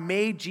 God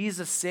made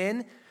Jesus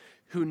sin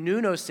who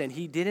knew no sin.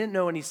 He didn't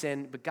know any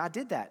sin, but God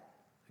did that.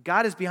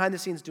 God is behind the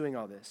scenes doing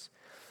all this.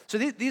 So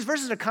these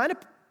verses are kind of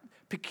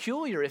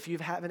peculiar if you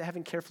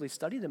haven't carefully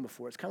studied them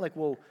before. It's kind of like,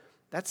 well,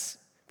 that's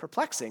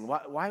perplexing.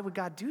 Why would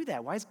God do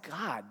that? Why is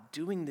God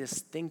doing this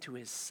thing to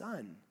his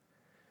son?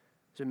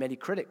 There are many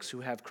critics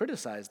who have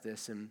criticized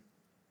this and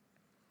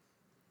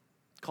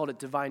called it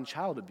divine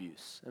child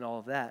abuse and all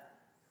of that.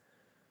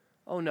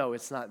 Oh no,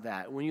 it's not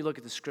that. When you look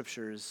at the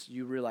scriptures,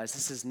 you realize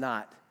this is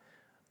not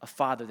a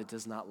father that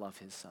does not love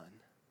his son.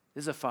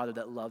 This is a father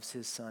that loves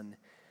his son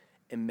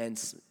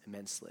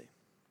immensely.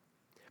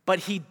 But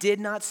he did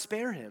not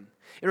spare him.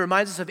 It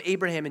reminds us of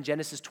Abraham in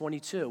Genesis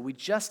 22. We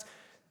just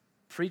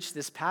preached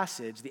this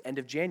passage the end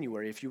of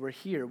January. If you were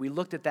here, we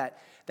looked at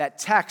that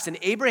text, and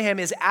Abraham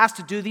is asked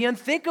to do the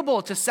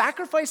unthinkable, to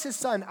sacrifice his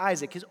son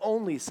Isaac, his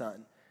only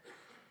son.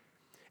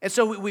 And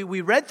so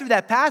we read through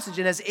that passage,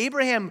 and as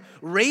Abraham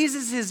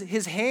raises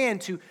his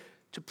hand to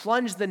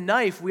plunge the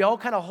knife, we all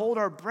kind of hold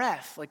our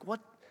breath, like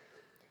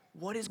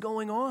what is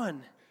going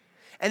on?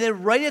 And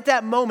then right at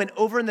that moment,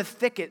 over in the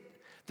thicket,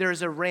 there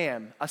is a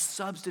ram, a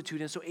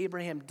substitute, and so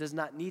Abraham does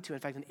not need to. In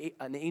fact,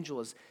 an angel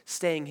is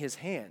staying his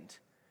hand.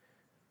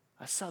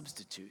 A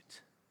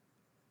substitute.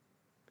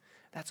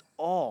 That's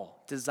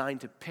all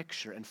designed to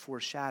picture and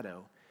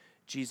foreshadow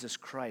Jesus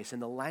Christ.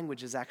 And the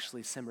language is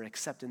actually similar,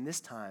 except in this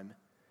time,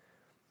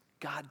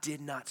 God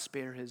did not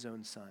spare his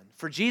own son.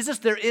 For Jesus,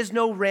 there is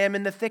no ram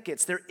in the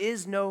thickets. There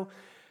is no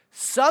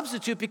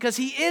substitute because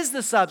he is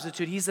the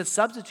substitute. He's the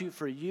substitute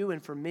for you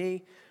and for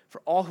me,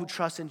 for all who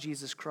trust in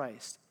Jesus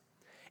Christ.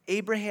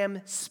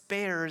 Abraham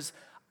spares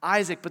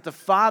Isaac, but the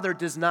Father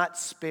does not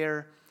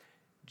spare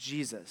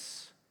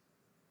Jesus.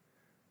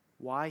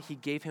 Why? He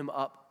gave him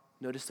up,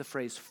 notice the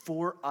phrase,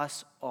 for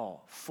us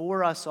all.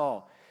 For us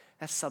all.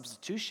 That's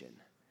substitution.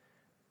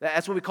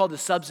 That's what we call the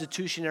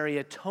substitutionary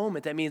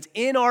atonement. That means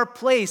in our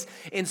place,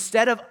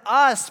 instead of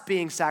us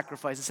being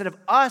sacrificed, instead of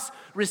us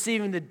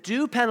receiving the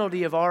due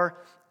penalty of our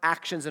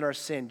actions and our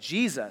sin,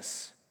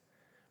 Jesus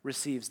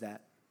receives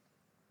that.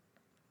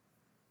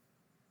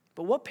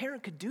 But what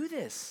parent could do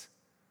this?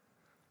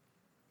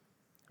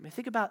 I mean,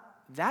 think about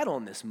that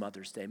on this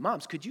Mother's Day.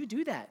 Moms, could you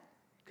do that?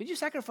 Could you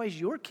sacrifice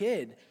your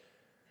kid?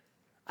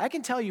 I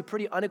can tell you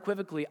pretty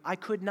unequivocally, I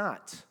could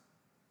not.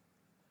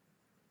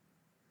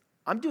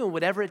 I'm doing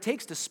whatever it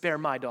takes to spare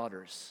my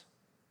daughters.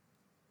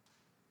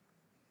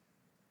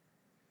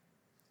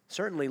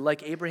 Certainly,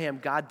 like Abraham,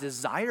 God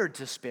desired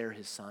to spare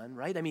his son,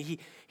 right? I mean,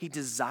 he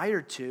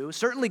desired to.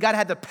 Certainly, God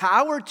had the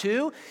power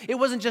to. It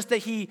wasn't just that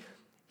he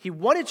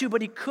wanted to,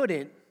 but he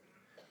couldn't.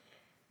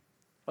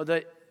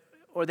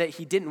 Or that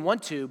he didn't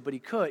want to, but he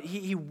could.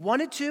 He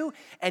wanted to,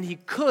 and he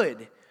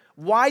could.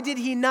 Why did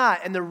he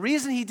not? And the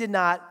reason he did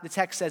not, the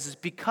text says, is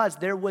because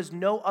there was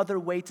no other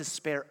way to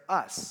spare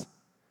us.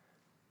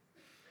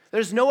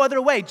 There's no other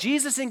way.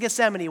 Jesus in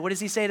Gethsemane, what does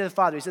he say to the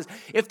Father? He says,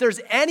 if there's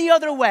any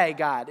other way,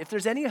 God, if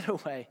there's any other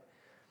way,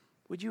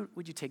 would you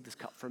take this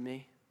cup from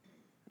me?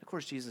 And of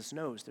course, Jesus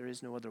knows there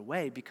is no other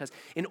way, because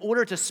in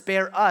order to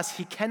spare us,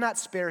 he cannot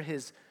spare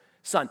his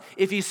son.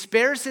 If he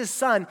spares his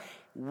son,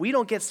 we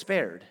don't get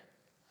spared.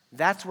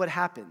 That's what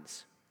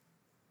happens.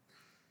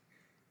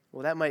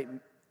 Well, that might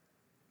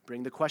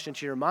bring the question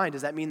to your mind.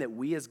 Does that mean that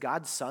we as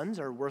God's sons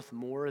are worth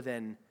more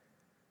than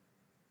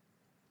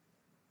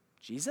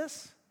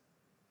Jesus?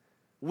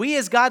 We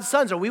as God's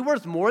sons, are we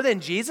worth more than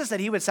Jesus, that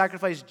he would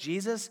sacrifice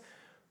Jesus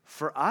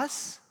for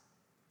us?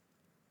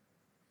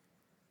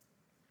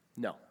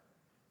 No.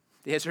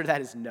 The answer to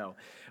that is no.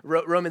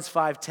 Romans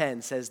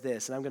 5:10 says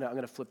this, and I'm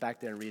going to flip back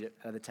there and read it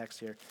out of the text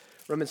here.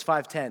 Romans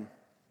 5:10.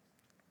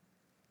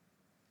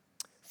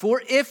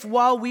 For if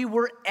while we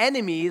were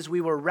enemies,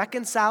 we were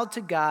reconciled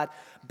to God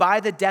by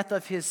the death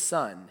of his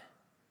Son,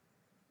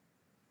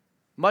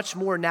 much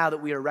more now that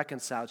we are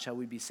reconciled shall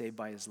we be saved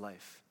by his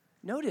life.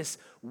 Notice,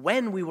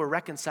 when we were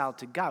reconciled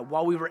to God,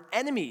 while we were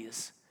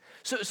enemies.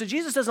 So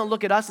Jesus doesn't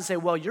look at us and say,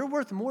 well, you're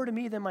worth more to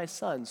me than my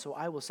son, so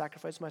I will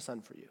sacrifice my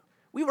son for you.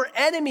 We were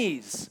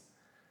enemies.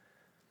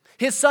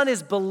 His son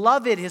is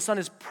beloved. His son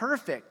is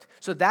perfect.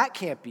 So that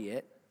can't be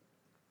it.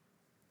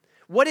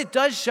 What it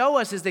does show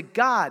us is that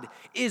God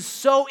is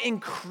so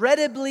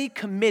incredibly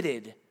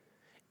committed,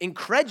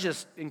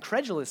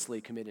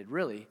 incredulously committed,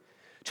 really,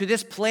 to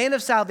this plan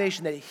of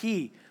salvation that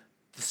he,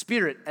 the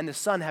Spirit and the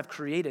Son have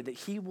created, that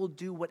he will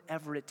do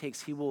whatever it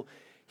takes. He will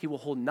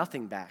hold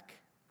nothing back.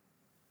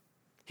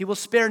 He will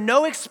spare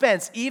no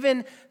expense,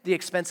 even the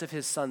expense of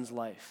his son's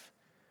life,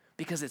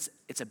 because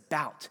it's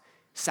about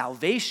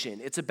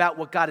salvation. It's about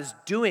what God is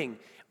doing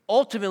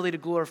ultimately to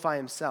glorify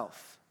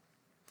himself.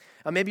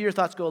 Maybe your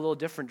thoughts go a little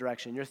different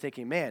direction. You're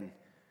thinking, man,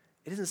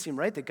 it doesn't seem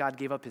right that God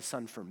gave up his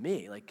son for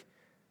me. Like,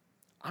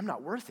 I'm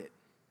not worth it.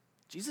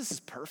 Jesus is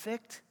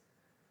perfect.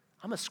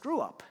 I'm a screw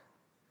up.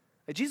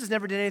 Like, Jesus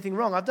never did anything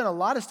wrong. I've done a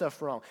lot of stuff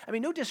wrong. I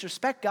mean, no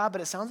disrespect, God, but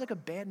it sounds like a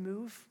bad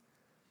move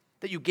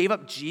that you gave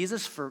up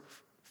Jesus for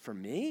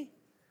me.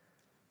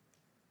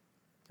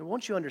 And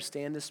won't you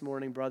understand this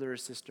morning, brother or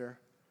sister?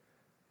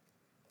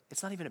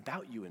 It's not even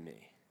about you and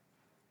me.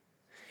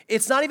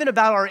 It's not even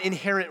about our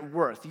inherent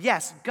worth.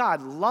 Yes,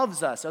 God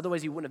loves us,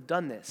 otherwise he wouldn't have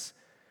done this.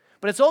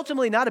 But it's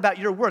ultimately not about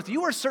your worth.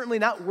 You are certainly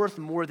not worth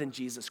more than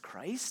Jesus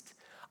Christ.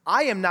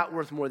 I am not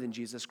worth more than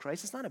Jesus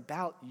Christ. It's not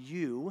about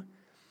you.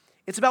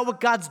 It's about what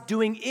God's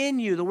doing in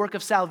you, the work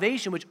of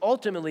salvation, which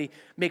ultimately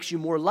makes you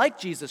more like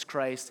Jesus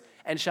Christ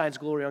and shines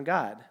glory on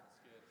God.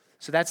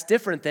 So that's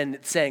different than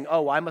saying,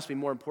 oh, I must be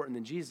more important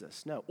than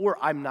Jesus. No, or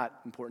I'm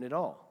not important at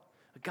all.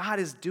 God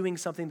is doing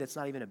something that's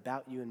not even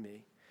about you and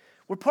me.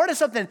 We're part of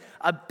something,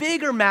 a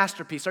bigger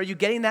masterpiece. Are you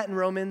getting that in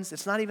Romans?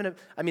 It's not even,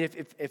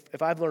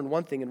 if I've learned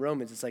one thing in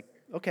Romans, it's like,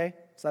 okay,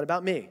 it's not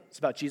about me. It's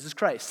about Jesus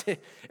Christ.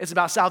 It's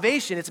about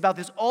salvation. It's about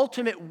this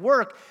ultimate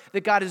work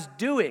that God is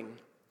doing.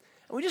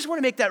 And we just want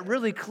to make that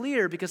really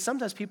clear, because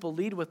sometimes people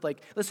lead with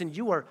like, listen,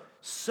 you are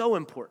so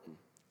important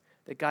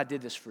that God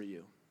did this for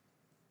you.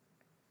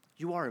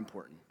 You are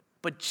important.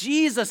 But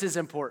Jesus is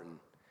important.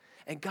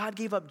 And God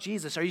gave up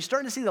Jesus. Are you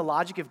starting to see the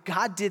logic? If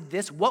God did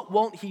this, what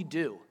won't he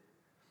do?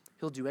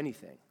 He'll do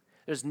anything.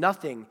 There's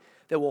nothing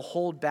that will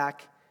hold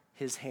back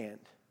his hand.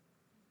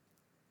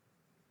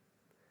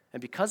 And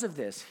because of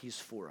this, he's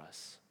for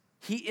us.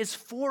 He is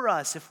for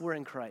us if we're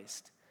in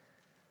Christ.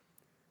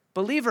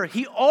 Believer,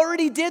 he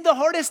already did the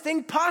hardest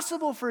thing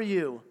possible for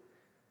you.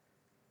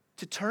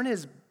 To turn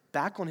his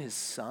back on his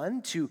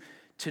son, to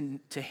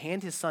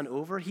hand his son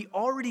over. He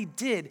already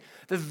did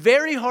the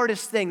very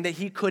hardest thing that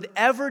he could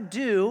ever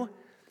do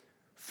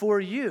for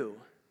you.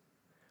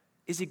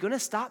 Is he going to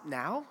stop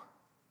now?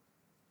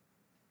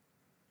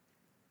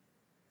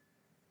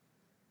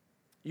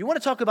 You want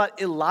to talk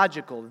about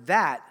illogical?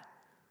 That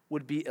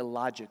would be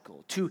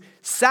illogical. To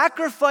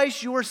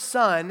sacrifice your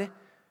son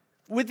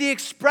with the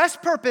express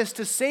purpose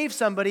to save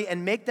somebody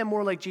and make them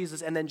more like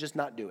Jesus and then just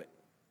not do it.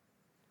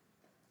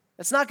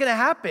 That's not going to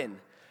happen.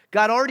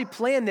 God already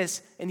planned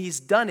this and he's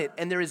done it.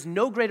 And there is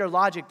no greater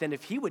logic than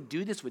if he would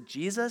do this with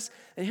Jesus,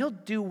 then he'll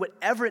do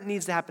whatever it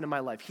needs to happen in my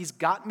life. He's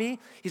got me.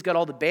 He's got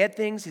all the bad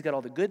things. He's got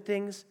all the good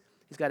things.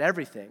 He's got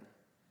everything.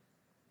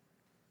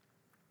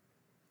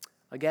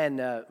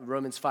 Again,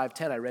 Romans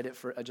 5:10, I read it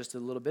for just a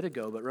little bit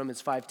ago, but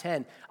Romans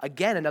 5:10,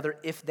 again, another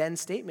if-then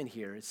statement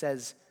here. It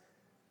says,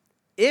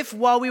 if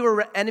while we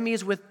were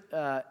enemies, we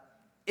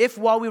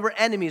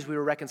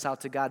were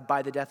reconciled to God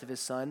by the death of his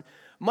Son,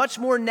 much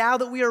more now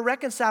that we are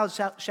reconciled,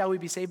 shall we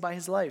be saved by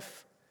his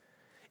life.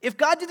 If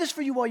God did this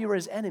for you while you were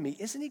his enemy,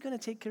 isn't he going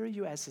to take care of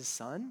you as his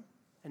son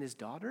and his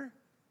daughter?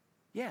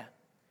 Yeah,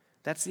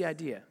 that's the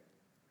idea.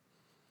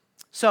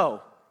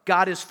 So,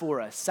 God is for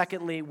us.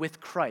 Secondly,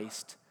 with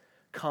Christ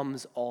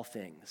comes all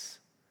things.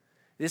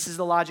 This is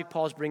the logic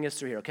Paul's bringing us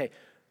through here. Okay,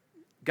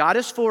 God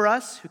is for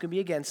us, who can be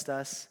against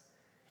us,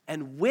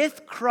 and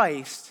with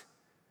Christ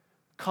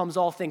comes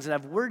all things. And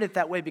I've worded it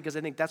that way because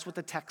I think that's what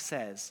the text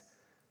says.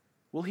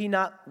 Will he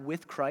not,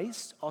 with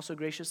Christ, also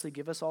graciously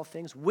give us all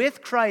things?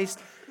 With Christ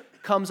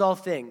comes all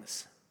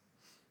things.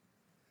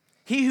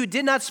 He who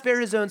did not spare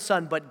his own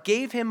son, but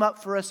gave him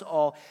up for us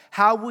all,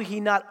 how will he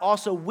not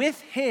also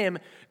with him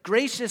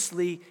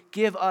graciously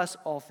give us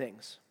all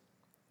things?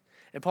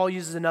 And Paul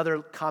uses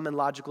another common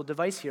logical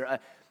device here,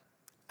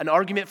 an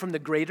argument from the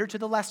greater to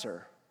the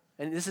lesser.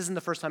 And this isn't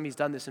the first time he's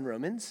done this in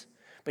Romans,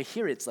 but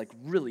here it's like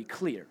really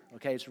clear,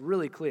 okay? It's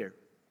really clear.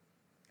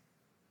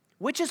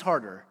 Which is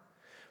harder,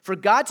 for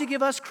God to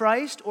give us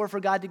Christ or for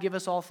God to give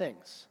us all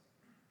things?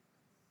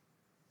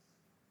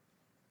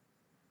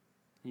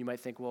 You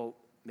might think, well,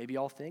 maybe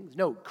all things?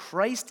 No,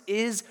 Christ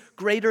is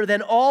greater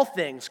than all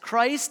things.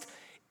 Christ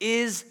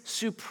is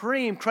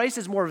supreme. Christ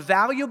is more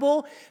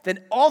valuable than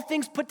all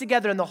things put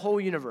together in the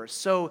whole universe.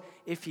 So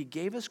if he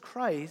gave us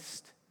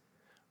Christ,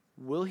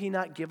 will he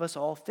not give us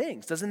all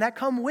things? Doesn't that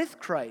come with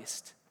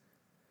Christ?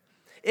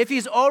 If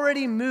he's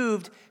already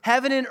moved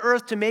heaven and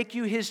earth to make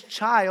you his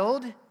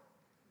child,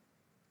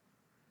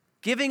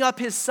 giving up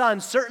his son,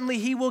 certainly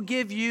he will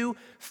give you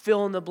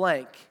fill in the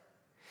blank.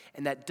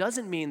 And that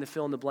doesn't mean the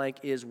fill in the blank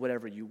is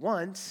whatever you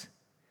want.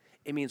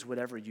 It means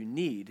whatever you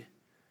need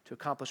to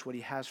accomplish what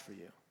he has for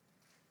you.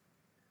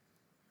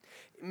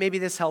 Maybe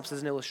this helps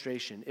as an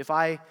illustration. If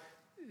I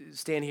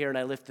stand here and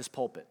I lift this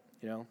pulpit,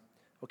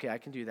 okay, I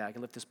can do that. I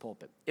can lift this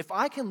pulpit. If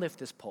I can lift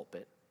this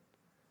pulpit,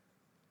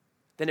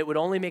 then it would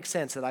only make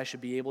sense that I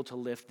should be able to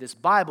lift this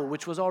Bible,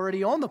 which was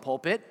already on the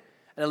pulpit,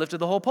 and I lifted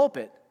the whole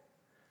pulpit.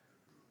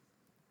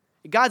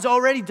 God's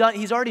already done,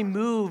 he's already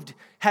moved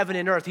heaven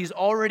and earth. He's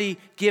already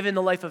given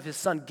the life of his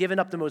son, given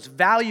up the most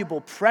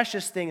valuable,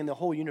 precious thing in the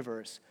whole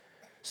universe.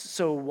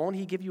 So won't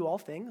he give you all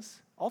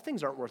things? All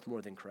things aren't worth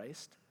more than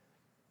Christ.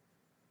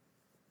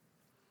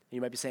 And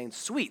you might be saying,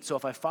 sweet, so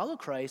if I follow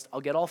Christ,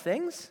 I'll get all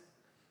things?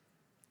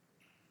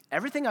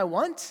 Everything I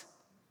want?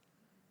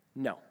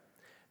 No.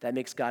 That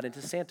makes God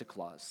into Santa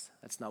Claus.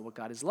 That's not what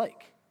God is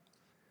like.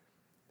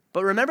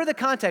 But remember the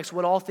context,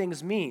 what all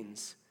things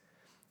means.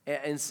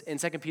 In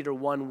 2 Peter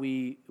 1,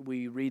 we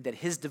read that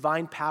his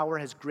divine power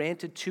has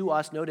granted to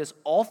us, notice,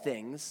 all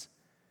things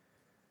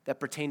that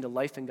pertain to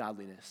life and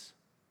godliness.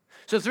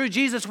 So through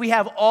Jesus, we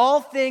have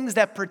all things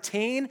that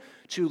pertain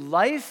to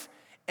life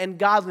and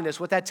godliness.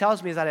 What that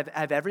tells me is that I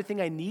have everything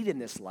I need in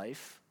this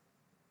life,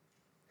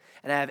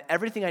 and I have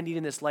everything I need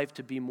in this life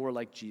to be more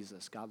like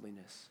Jesus,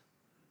 godliness.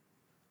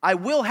 I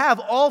will have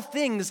all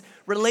things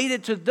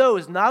related to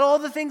those, not all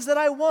the things that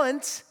I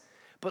want,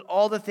 but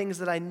all the things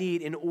that I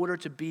need in order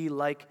to be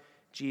like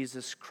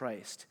Jesus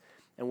Christ.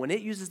 And when Paul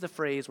uses the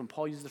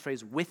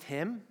phrase, with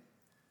him,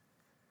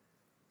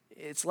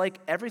 it's like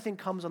everything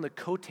comes on the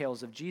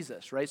coattails of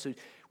Jesus, right? So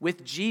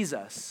with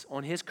Jesus,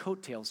 on his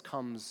coattails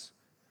comes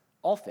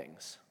all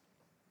things.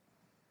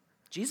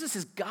 Jesus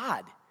is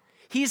God.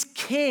 He's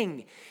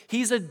king.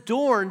 He's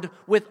adorned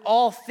with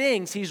all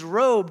things. He's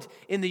robed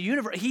in the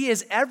universe. He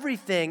is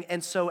everything,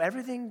 and so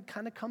everything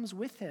kind of comes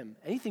with him.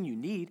 Anything you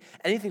need,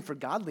 anything for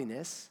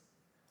godliness.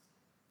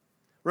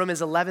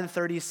 Romans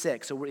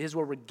 11:36, so here's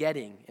where we're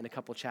getting in a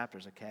couple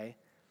chapters, okay?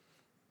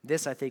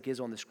 This, I think, is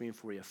on the screen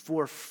for you.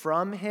 For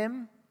from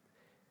him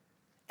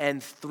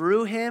and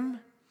through him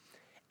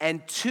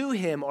and to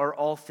him are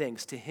all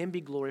things. To him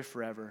be glory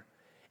forever.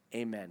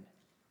 Amen.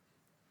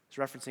 It's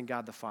referencing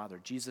God the Father.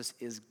 Jesus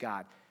is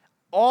God.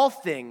 All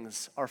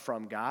things are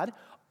from God.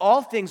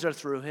 All things are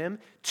through him.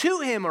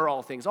 To him are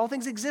all things. All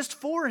things exist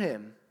for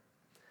him.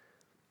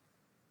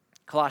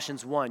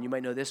 Colossians 1, you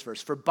might know this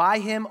verse. For by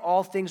him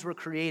all things were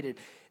created.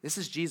 This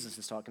is Jesus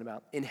is talking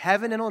about. In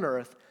heaven and on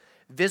earth,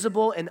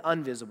 visible and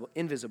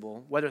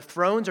invisible, whether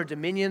thrones or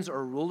dominions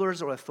or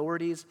rulers or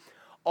authorities,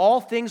 all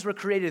things were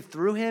created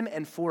through him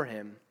and for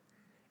him.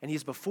 And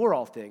he's before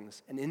all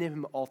things, and in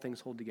him all things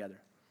hold together.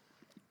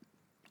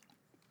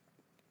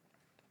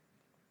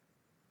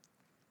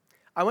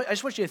 I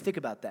just want you to think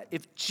about that.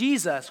 If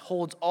Jesus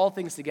holds all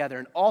things together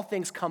and all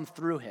things come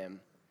through him,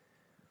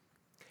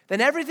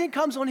 then everything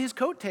comes on his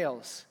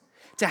coattails.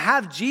 To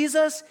have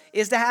Jesus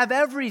is to have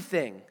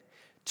everything.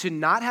 To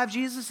not have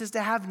Jesus is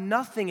to have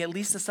nothing, at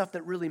least the stuff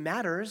that really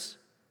matters.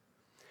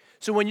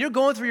 So when you're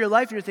going through your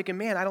life and you're thinking,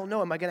 man, I don't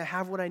know, am I going to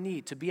have what I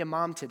need to be a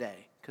mom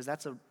today? Because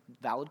that's a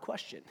valid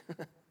question.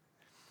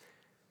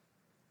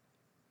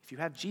 If you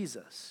have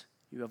Jesus,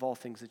 you have all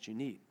things that you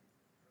need.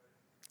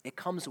 It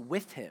comes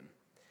with him.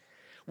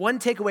 One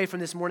takeaway from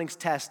this morning's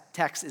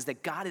text is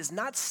that God is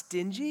not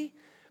stingy,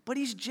 but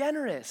he's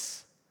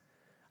generous.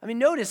 I mean,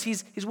 notice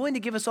he's willing to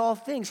give us all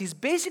things. He's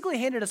basically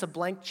handed us a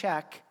blank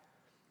check,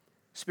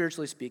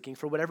 spiritually speaking,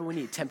 for whatever we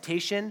need.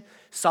 Temptation,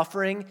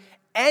 suffering,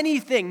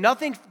 anything.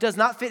 Nothing does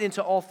not fit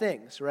into all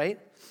things, right?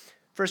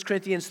 1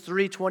 Corinthians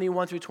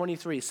 3:21 through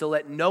 23. So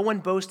let no one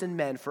boast in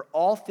men, for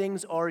all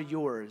things are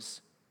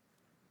yours.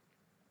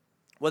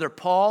 Whether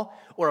Paul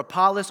or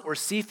Apollos or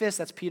Cephas,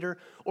 that's Peter,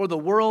 or the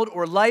world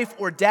or life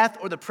or death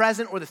or the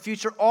present or the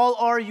future, all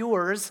are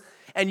yours,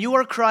 and you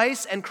are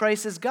Christ, and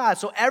Christ is God.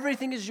 So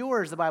everything is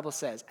yours, the Bible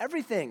says.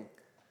 Everything.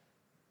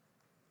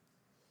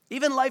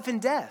 Even life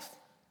and death.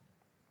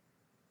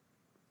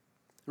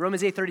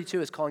 Romans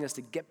 8:32 is calling us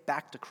to get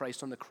back to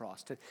Christ on the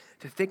cross, to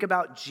think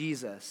about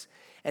Jesus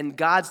and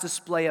God's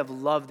display of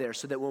love there,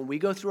 so that when we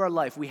go through our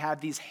life, we have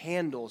these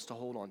handles to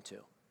hold on to.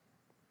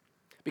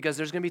 Because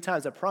there's going to be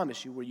times, I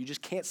promise you, where you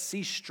just can't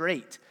see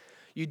straight.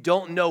 You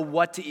don't know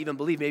what to even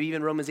believe. Maybe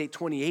even Romans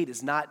 8:28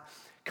 is not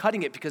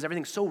cutting it because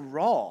everything's so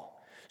raw.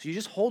 So you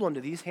just hold on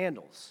to these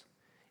handles.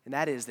 And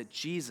that is that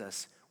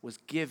Jesus was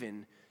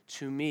given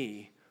to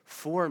me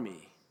for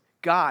me.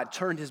 God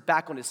turned his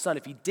back on his son.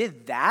 If he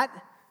did that,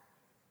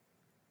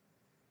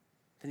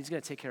 then he's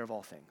going to take care of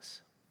all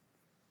things.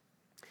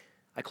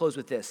 I close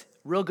with this.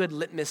 Real good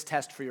litmus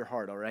test for your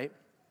heart, all right?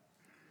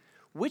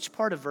 Which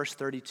part of verse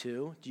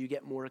 32 do you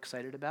get more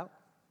excited about?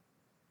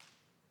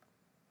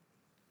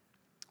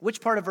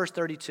 Which part of verse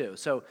 32?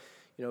 So,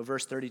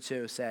 verse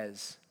 32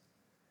 says,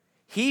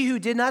 he who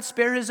did not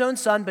spare his own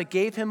son, but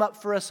gave him up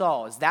for us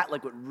all. Is that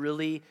like what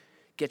really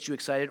gets you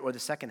excited? Or the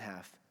second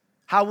half?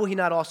 How will he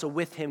not also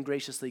with him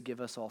graciously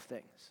give us all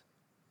things?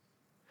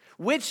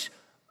 Which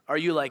are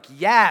you like,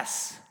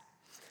 yes?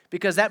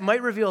 Because that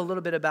might reveal a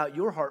little bit about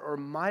your heart or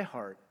my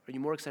heart. Are you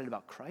more excited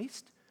about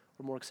Christ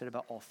or more excited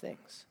about all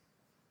things?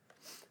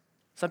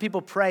 Some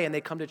people pray and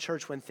they come to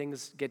church when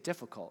things get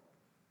difficult.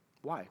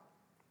 Why?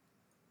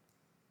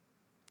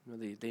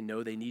 They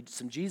know they need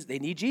some Jesus. They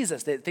need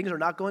Jesus. Things are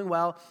not going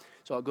well,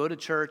 so I'll go to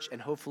church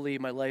and hopefully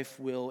my life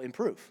will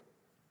improve.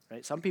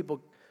 Right? Some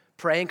people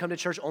pray and come to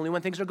church only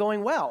when things are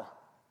going well.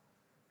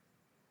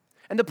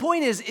 And the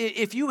point is,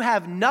 if you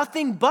have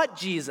nothing but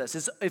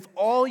Jesus, if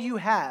all you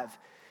have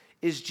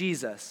is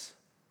Jesus,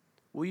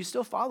 will you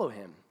still follow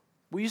him?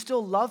 Will you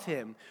still love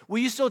him? Will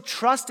you still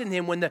trust in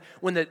him when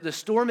the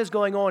storm is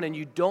going on and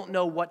you don't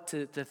know what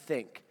to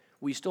think?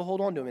 Will you still hold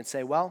on to him and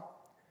say, well,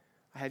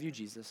 I have you,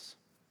 Jesus.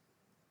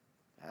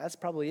 That's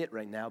probably it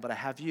right now, but I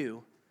have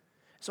you.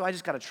 So I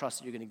just got to trust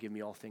that you're going to give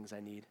me all things I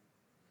need.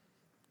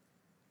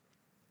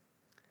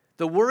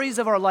 The worries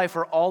of our life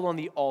are all on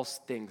the all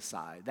things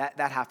side, that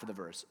half of the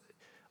verse.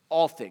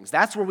 All things.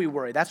 That's where we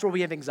worry. That's where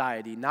we have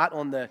anxiety, not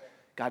on the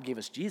God gave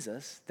us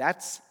Jesus.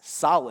 That's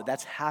solid.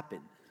 That's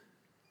happened.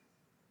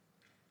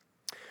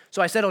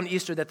 So I said on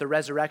Easter that the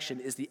resurrection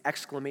is the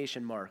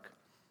exclamation mark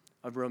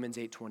of Romans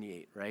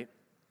 8:28, right?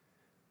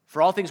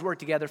 For all things work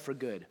together for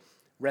good.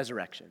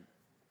 Resurrection.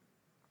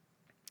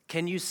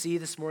 Can you see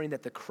this morning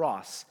that the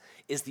cross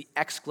is the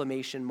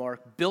exclamation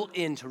mark built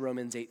into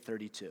Romans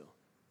 8:32?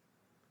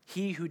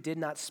 He who did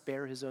not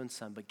spare his own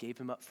son, but gave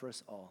him up for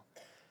us all,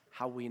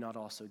 how will he not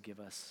also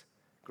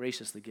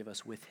graciously give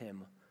us with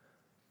him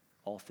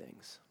all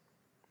things?